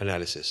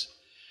analysis.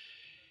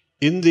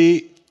 In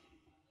the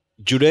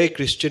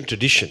Judeo-Christian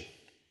tradition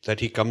that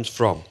he comes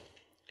from,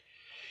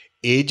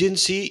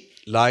 agency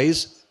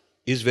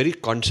is very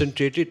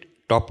concentrated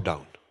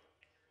top-down.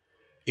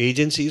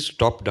 Agency is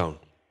top-down.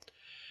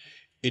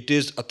 It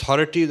is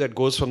authority that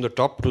goes from the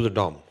top to the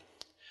down.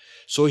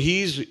 So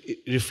he is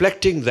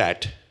reflecting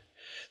that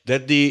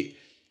the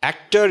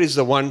actor is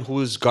the one who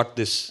has got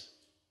this,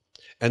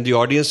 and the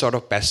audience sort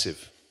of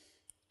passive.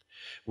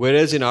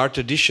 Whereas in our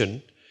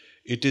tradition,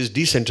 it is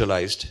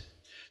decentralized.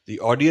 The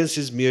audience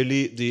is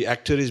merely, the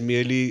actor is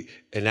merely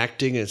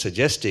enacting and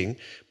suggesting,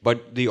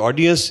 but the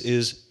audience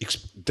is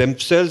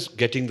themselves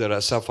getting the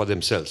rasa for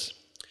themselves.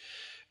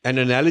 An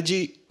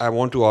analogy I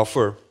want to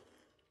offer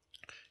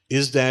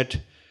is that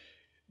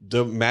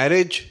the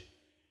marriage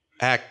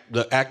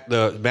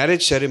the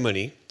marriage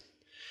ceremony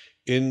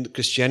in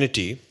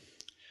Christianity,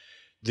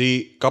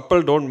 the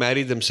couple don't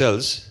marry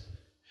themselves.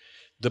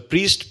 The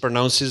priest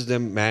pronounces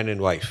them man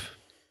and wife.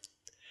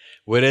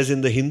 Whereas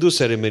in the Hindu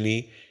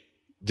ceremony,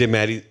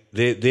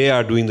 they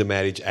are doing the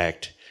marriage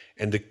act,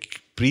 and the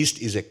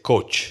priest is a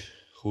coach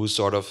who's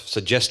sort of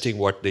suggesting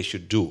what they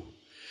should do.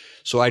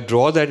 So I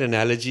draw that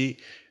analogy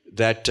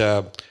that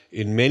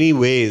in many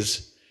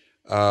ways,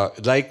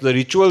 like the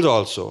rituals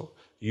also,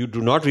 you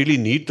do not really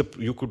need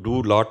you could do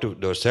a lot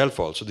of yourself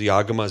also. The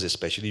agamas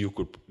especially, you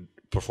could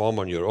perform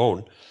on your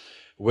own.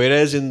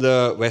 Whereas in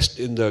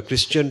the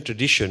Christian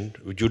tradition,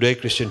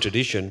 Judeo-Christian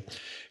tradition,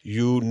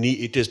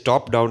 it is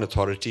top-down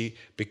authority,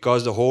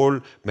 because the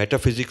whole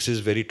metaphysics is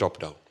very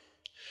top-down.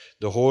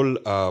 The whole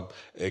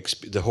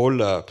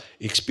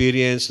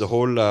experience, the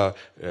whole the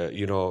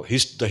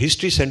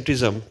history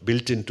centrism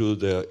built into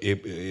the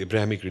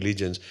Abrahamic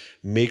religions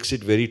makes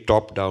it very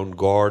top-down,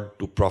 God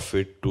to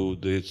prophet to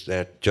this,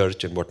 that,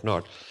 church and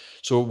whatnot.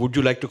 So would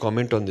you like to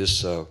comment on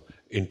this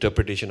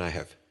interpretation I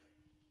have?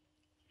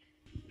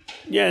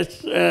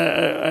 Yes,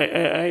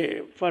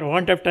 I, for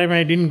want of time,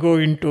 I didn't go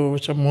into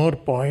some more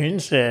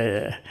points.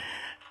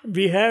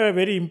 We have a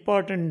very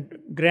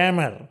important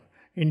grammar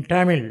in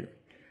Tamil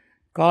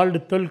called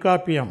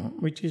Tolkapiyam,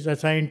 which is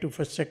assigned to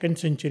 2nd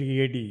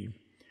century AD.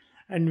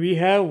 And we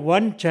have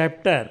one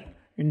chapter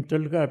in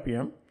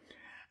Tolkapiyam,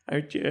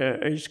 which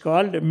is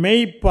called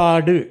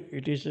Meipadu.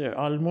 It is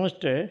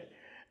almost a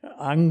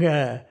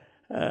Anga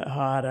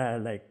Hara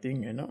like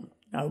thing,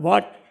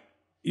 what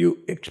you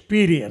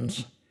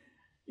experience.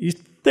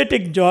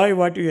 Aesthetic joy,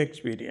 what you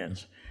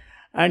experience.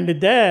 And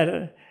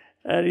there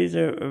is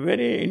a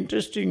very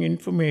interesting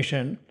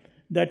information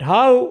that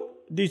how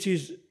this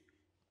is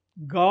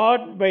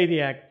got by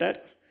the actor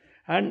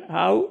and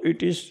how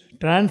it is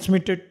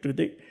transmitted to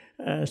the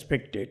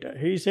spectator.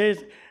 He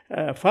says,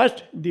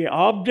 first, the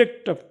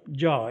object of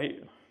joy.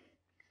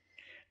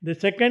 The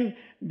second,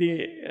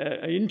 the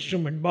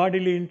instrument,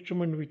 bodily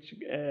instrument which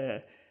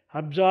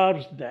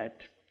absorbs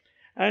that.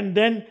 And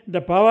then the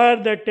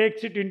power that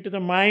takes it into the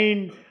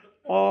mind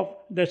of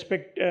the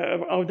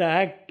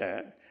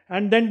actor,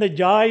 and then the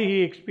joy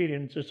he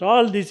experiences.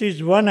 All this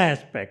is one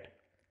aspect.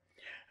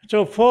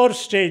 So 4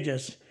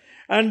 stages.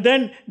 And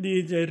then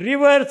the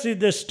reverse is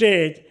the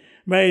stage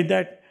by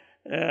that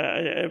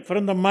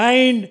from the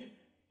mind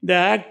the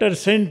actor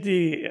sends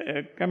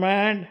the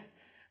command,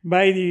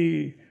 by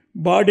the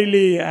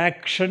bodily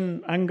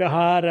action,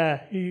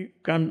 angahara, he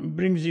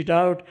brings it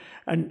out,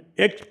 and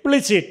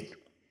explicit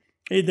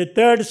is the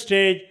 3rd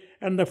stage,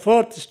 and the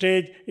 4th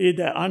stage is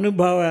the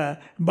anubhava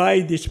by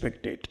the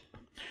spectator.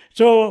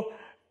 So,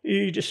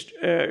 it is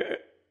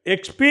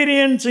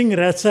experiencing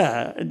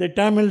rasa, the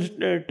Tamil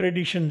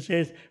tradition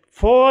says,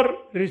 4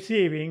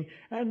 receiving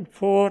and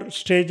 4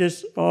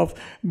 stages of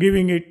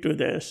giving it to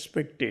the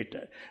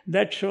spectator.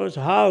 That shows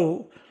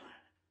how,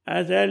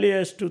 as early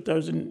as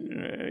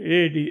 2000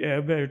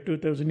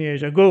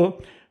 years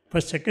ago, for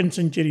 2nd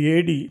century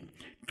AD,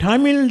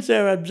 Tamils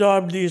have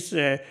absorbed this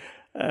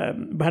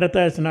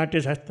Bharata's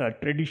Natyasastra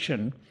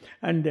tradition,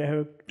 and they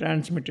have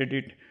transmitted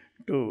it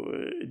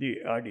to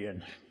the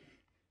audience.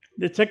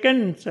 The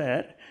second,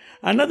 sir,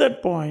 another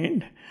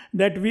point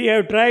that we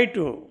have tried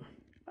to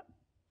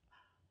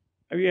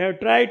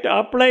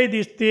apply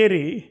this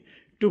theory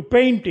to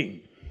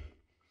painting,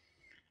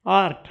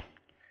 art.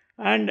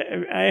 And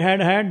I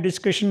had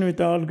discussion with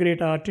all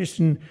great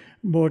artists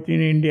both in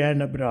India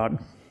and abroad,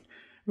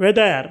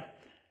 whether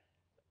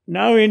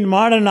now in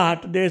modern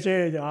art, they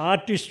say the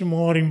artist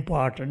more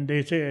important.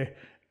 They say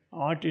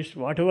artist,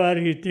 whatever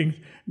he thinks,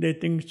 they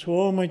think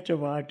so much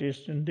of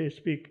artist, and they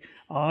speak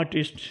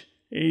artist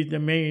is the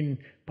main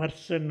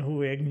person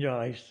who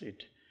enjoys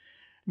it.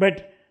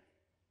 But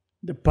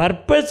the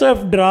purpose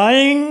of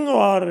drawing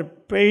or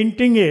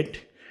painting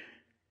it,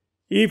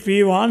 if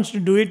he wants to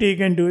do it, he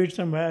can do it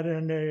somewhere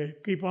and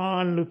keep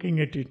on looking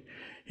at it.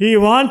 He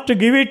wants to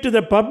give it to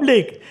the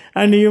public,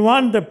 and he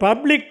wants the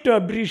public to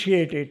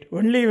appreciate it.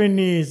 Only when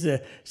he is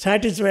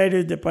satisfied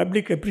with the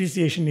public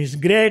appreciation is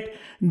great,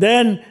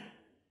 then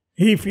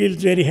he feels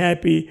very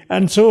happy.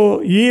 And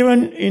so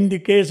even in the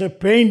case of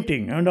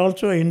painting and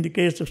also in the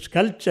case of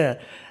sculpture,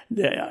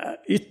 the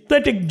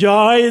aesthetic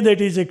joy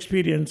that is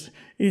experienced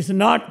is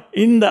not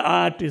in the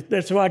artist.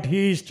 That's what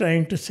he is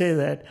trying to say,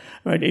 that,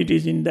 but it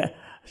is in the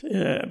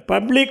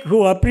public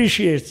who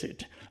appreciates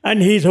it. And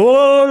his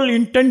whole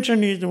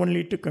intention is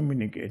only to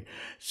communicate.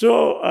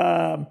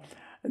 So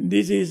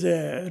this is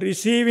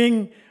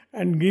receiving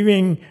and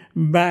giving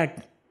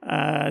back.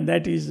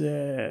 That is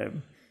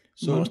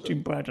most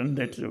important,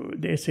 that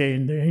they say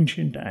in the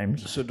ancient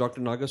times. So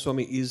Dr.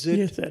 Nagaswamy, is it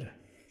yes, sir.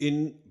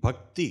 In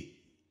bhakti,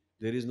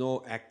 there is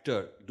no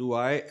actor? Do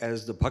I,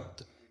 as the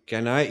bhakt,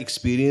 can I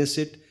experience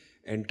it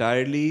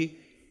entirely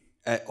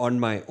on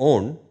my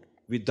own,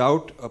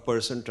 without a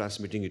person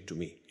transmitting it to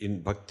me,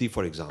 in bhakti,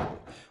 for example,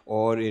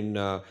 or in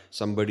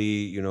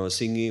somebody,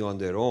 singing on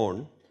their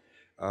own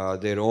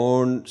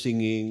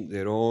singing,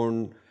 their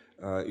own,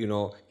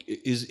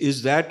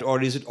 is that,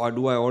 or is it, or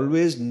do I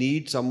always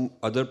need some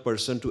other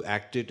person to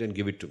act it and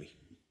give it to me?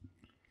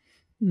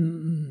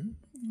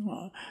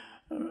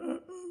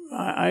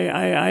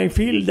 I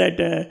feel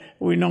that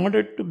in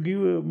order to give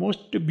a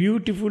most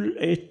beautiful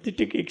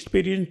aesthetic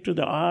experience to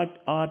the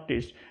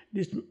artist,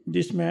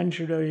 this man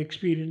should have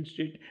experienced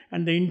it,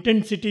 and the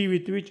intensity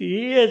with which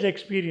he has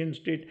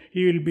experienced it,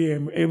 he will be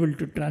able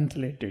to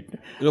translate it.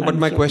 But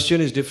my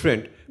question is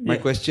different. My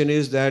question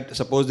is that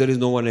suppose there is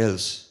no one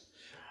else.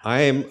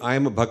 I am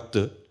a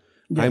bhakt,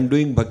 I'm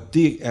doing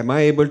bhakti, am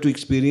I able to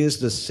experience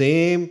the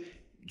same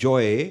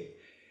joy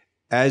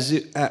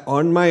as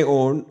on my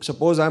own?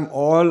 Suppose I'm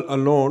all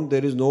alone,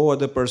 there is no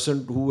other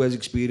person who has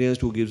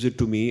experienced, who gives it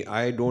to me.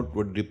 I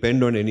don't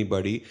depend on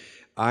anybody.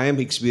 I am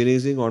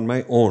experiencing on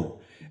my own.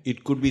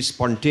 It could be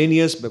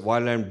spontaneous, but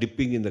while I'm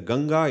dipping in the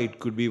Ganga, it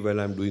could be while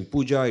I'm doing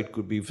puja, it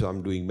could be if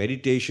I'm doing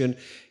meditation.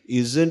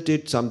 Isn't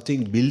it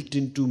something built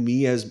into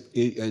me as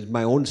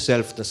my own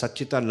self, the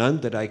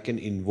Satchitanand that I can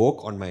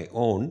invoke on my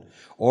own,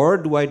 or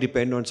do I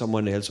depend on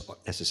someone else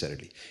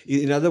necessarily?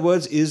 In other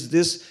words, is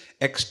this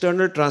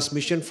external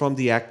transmission from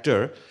the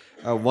actor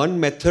one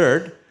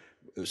method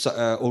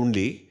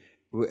only,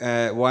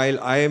 while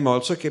I am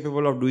also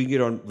capable of doing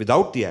it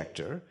without the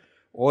actor?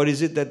 Or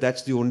is it that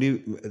that's the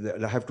only,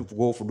 that I have to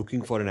go for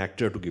looking for an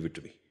actor to give it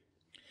to me?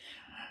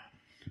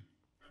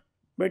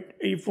 But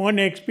if one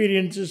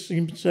experiences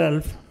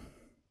himself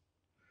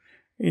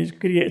is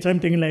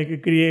something like a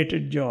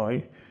created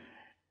joy,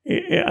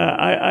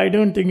 I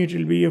don't think it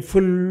will be a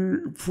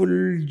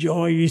full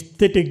joy,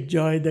 aesthetic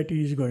joy that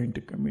he is going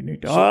to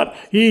communicate. Or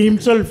he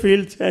himself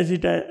feels as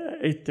it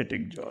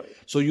aesthetic joy.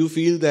 So you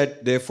feel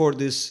that, therefore,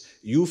 there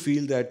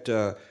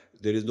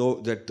is no,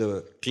 that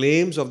the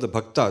claims of the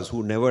bhaktas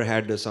who never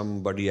had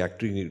somebody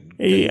acting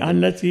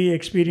unless he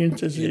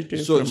experiences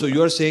it. So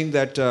you are saying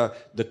that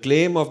the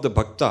claim of the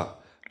bhakta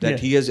that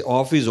he has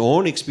of his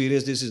own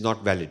experience, this is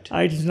not valid.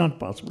 It is not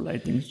possible, I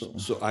think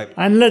so.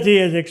 Unless he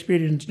has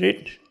experienced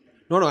it.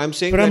 No, I'm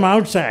saying from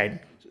outside.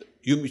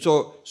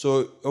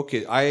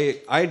 Okay,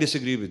 I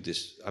disagree with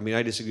this.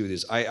 I disagree with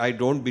this. I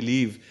don't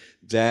believe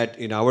that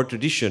in our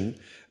tradition,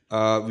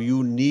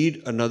 you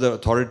need another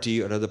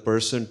authority, another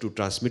person to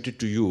transmit it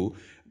to you,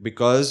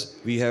 because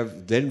we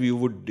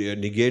would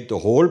negate the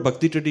whole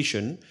bhakti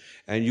tradition,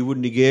 and you would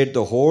negate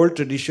the whole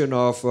tradition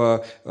of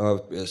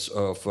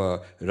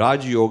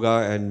Raj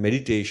Yoga and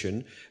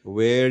meditation,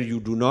 where you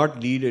do not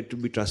need it to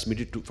be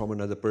transmitted from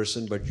another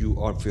person, but you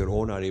of your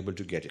own are able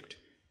to get it.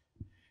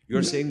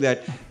 You're saying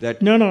that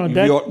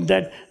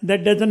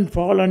doesn't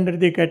fall under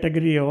the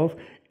category of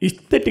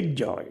aesthetic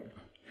joy.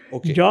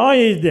 Okay. Joy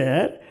is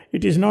there.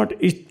 It is not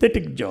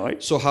aesthetic joy.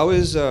 So how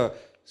is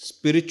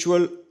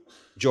spiritual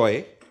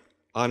joy,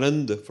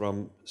 anand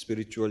from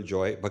spiritual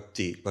joy,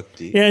 bhakti?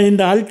 Yeah, in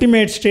the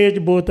ultimate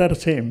stage, both are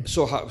same.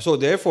 So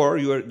therefore,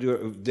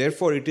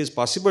 therefore it is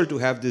possible to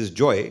have this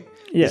joy,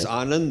 this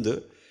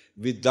anand,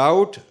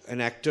 without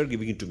an actor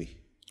giving it to me.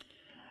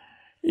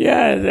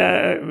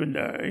 Yeah,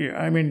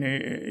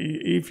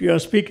 if you are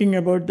speaking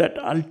about that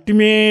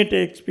ultimate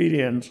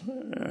experience,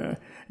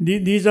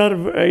 these are,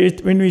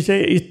 when we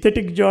say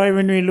aesthetic joy,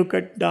 when we look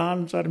at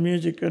dance or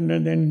music and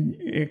then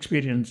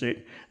experience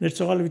it, that's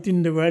all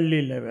within the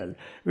worldly level.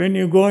 When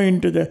you go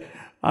into the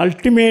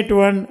ultimate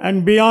one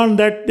and beyond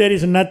that there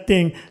is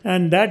nothing,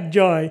 and that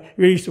joy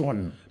is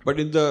one. But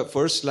in the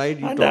first slide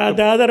you the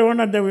other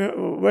one at the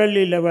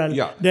worldly level,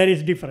 there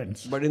is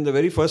difference. But in the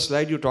very first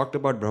slide you talked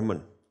about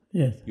Brahman.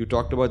 Yes. You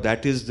talked about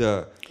that is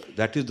the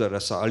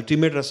rasa.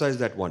 Ultimate rasa is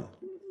that one.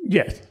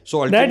 Yes.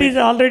 So that is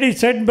already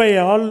said by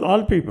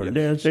all people.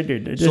 They have said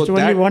it. There's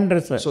only one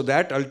rasa. So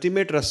that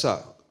ultimate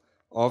rasa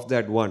of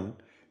that one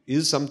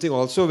is something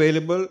also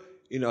available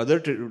in other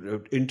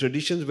in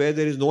traditions where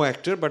there is no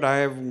actor, but I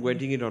am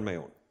getting it on my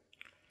own.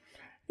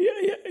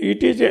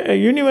 It is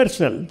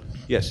universal.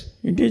 Yes.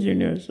 It is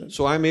universal.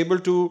 So I am able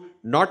to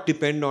not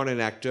depend on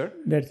an actor,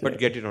 but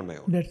get it on my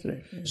own. That's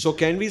right. Yes. So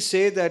can we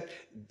say that,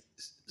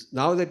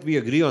 now that we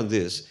agree on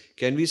this,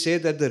 can we say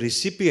that the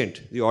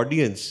recipient, the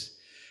audience,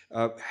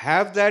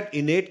 have that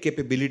innate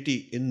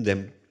capability in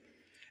them,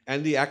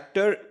 and the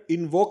actor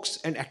invokes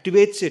and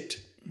activates it,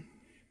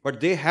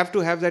 but they have to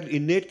have that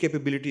innate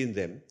capability in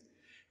them,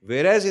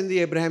 whereas in the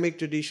Abrahamic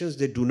traditions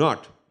they do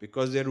not,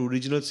 because they are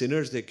original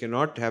sinners. They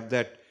cannot have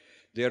that.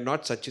 They are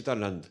not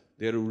Satchitanand.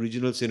 They are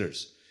original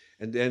sinners,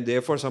 and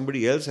therefore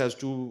somebody else has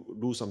to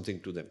do something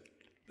to them.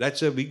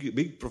 That's a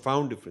big,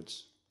 profound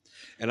difference.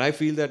 And I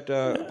feel that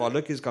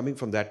Pollock is coming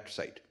from that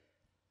side.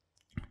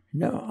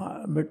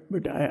 No,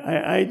 but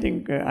I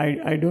think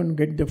I don't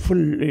get the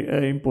full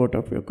import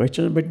of your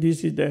question. But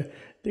this is the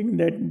thing,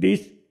 that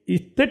this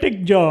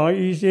aesthetic joy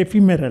is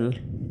ephemeral.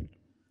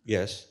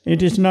 Yes.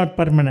 It is not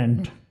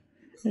permanent.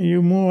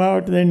 You move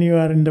out, then you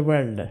are in the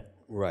world.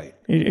 Right.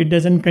 It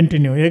doesn't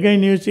continue.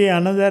 Again, you see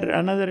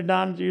another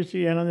dance, you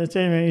see another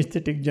same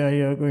aesthetic joy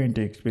you are going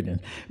to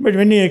experience. But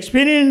when you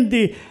experience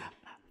the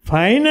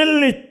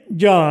final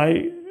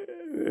joy,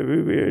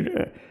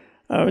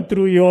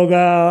 through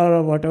yoga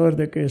or whatever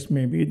the case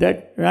may be,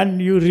 that,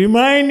 and you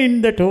remain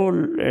in that whole,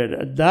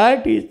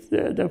 that is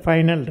the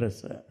final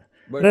rasa.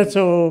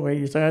 Raso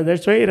vaisa.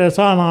 That's why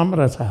rasanam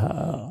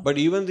rasa. But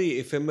even the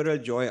ephemeral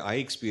joy I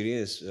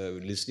experience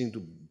listening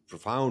to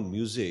profound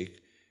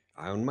music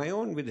on my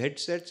own with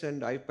headsets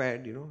and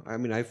iPad,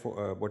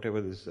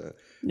 whatever this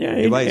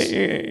device.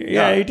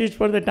 It is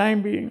for the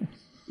time being.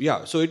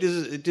 Yeah, so it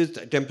is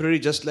temporary,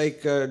 just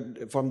like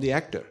from the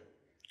actor.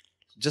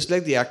 Just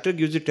like the actor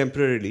gives it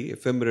temporarily,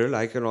 ephemeral,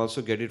 I can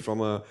also get it from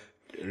a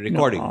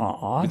recording.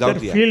 Author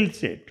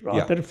feels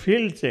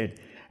it.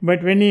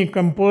 But when he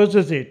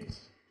composes it,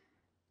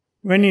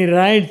 when he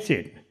writes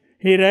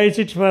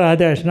it for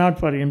others, not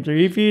for himself.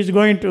 If he is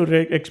going to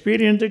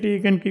experience it, he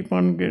can keep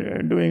on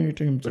doing it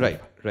himself.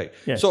 Right, right.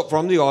 Yes. So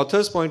from the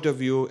author's point of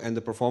view and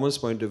the performer's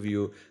point of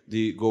view,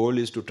 the goal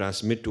is to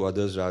transmit to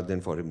others rather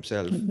than for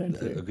himself.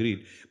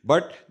 Agreed.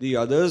 But the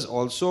others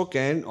also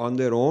can, on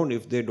their own,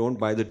 if they don't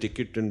buy the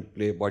ticket and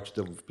watch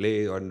the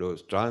play or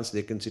trance,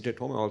 they can sit at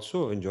home and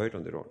also enjoy it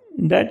on their own.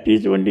 That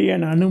is only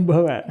an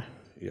anubhava.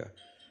 Yeah.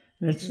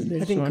 That's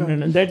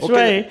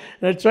Okay.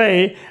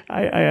 why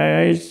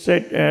I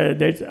said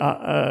that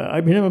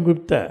Abhinava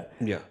Gupta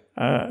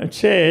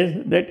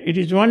says that it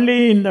is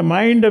only in the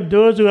mind of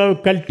those who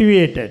have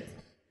cultivated,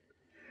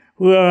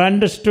 who have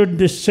understood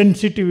the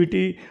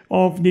sensitivity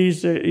of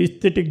this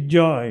aesthetic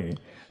joy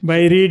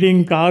by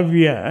reading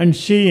Kavya and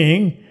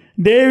seeing,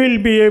 they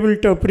will be able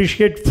to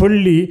appreciate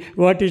fully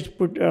what is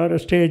put or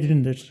staged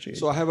in the stage.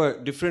 So I have a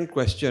different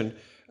question.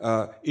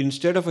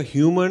 Instead of a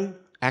human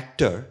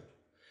actor,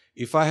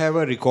 if I have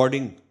a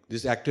recording,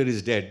 this actor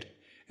is dead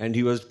and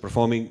he was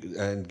performing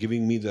and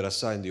giving me the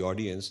rasa in the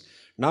audience.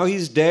 Now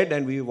he's dead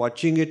and we're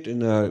watching it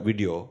in a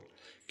video.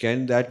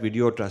 Can that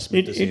video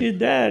transmit the same? It is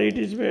there. It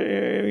is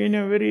in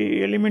a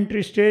very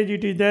elementary stage.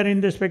 It is there in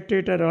the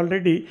spectator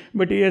already.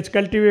 But he has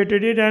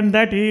cultivated it, and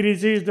that he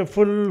receives the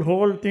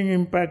whole thing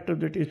impact of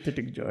that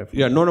aesthetic joy.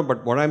 Yeah, no.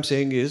 But what I'm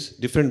saying is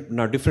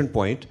different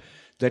point.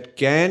 That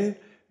can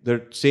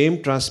the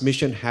same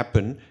transmission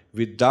happen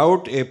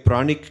without a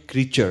pranic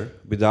creature,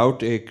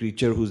 without a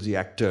creature who's the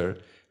actor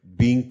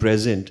being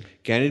present?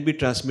 Can it be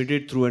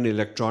transmitted through an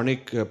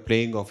electronic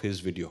playing of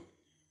his video?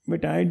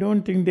 But I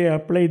don't think they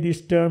apply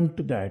this term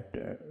to that.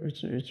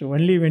 It's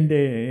only when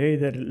they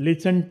either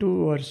listen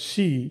to or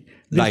see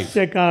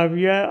Drisya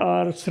Kavya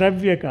or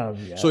Sravya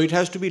Kavya. So it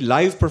has to be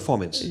live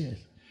performance. Yes.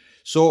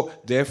 So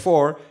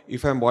therefore,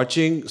 if I'm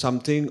watching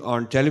something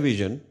on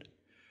television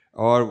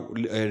or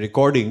a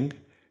recording,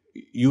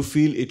 you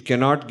feel it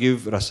cannot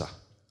give rasa.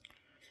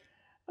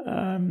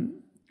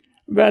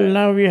 Well,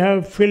 now we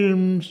have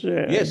films,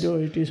 Yes. though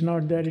it is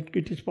not there,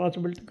 it is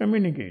possible to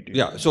communicate it.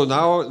 Yeah, so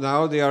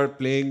now they are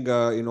playing,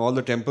 in all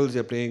the temples,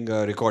 they're playing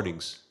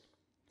recordings.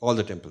 All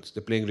the temples,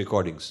 they're playing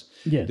recordings.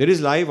 Yes. There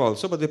is live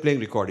also, but they're playing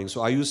recordings.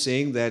 So are you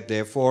saying that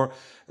therefore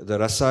the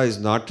rasa is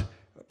not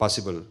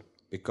possible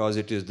because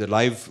it is the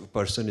live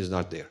person is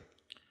not there?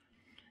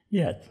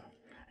 Yes.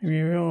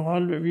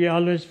 We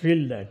always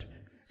feel that.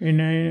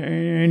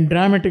 In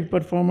dramatic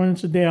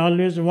performance, they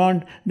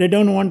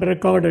don't want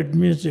recorded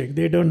music.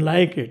 They don't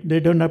like it. They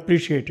don't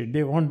appreciate it.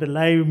 They want the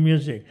live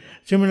music.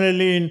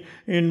 Similarly,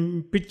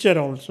 in picture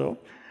also,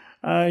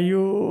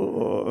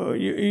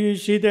 you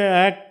see the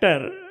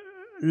actor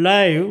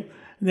live,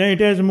 then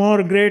it has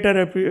more greater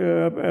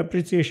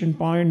appreciation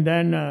point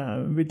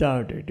than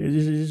without it.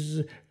 This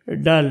is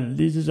dull.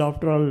 This is,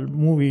 after all,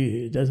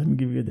 movie. It doesn't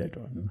give you that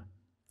one.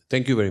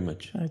 Thank you very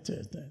much. That's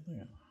it.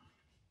 Yeah.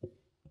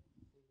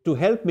 To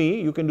help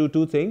me, you can do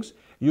two things.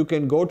 You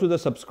can go to the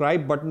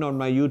subscribe button on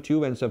my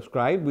YouTube and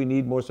subscribe. We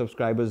need more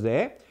subscribers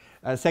there.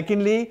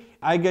 Secondly,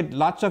 I get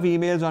lots of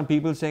emails on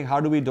people saying, how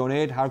do we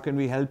donate? How can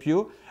we help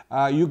you?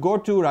 You go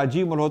to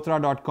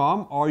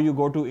rajivmalhotra.com or you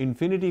go to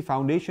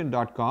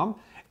infinityfoundation.com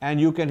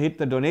and you can hit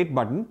the donate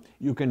button.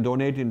 You can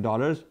donate in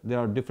dollars. There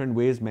are different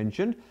ways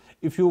mentioned.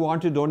 If you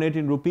want to donate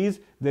in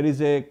rupees, there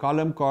is a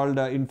column called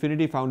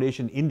Infinity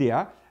Foundation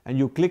India, and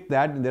you click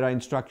that and there are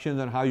instructions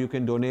on how you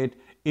can donate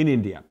in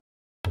India.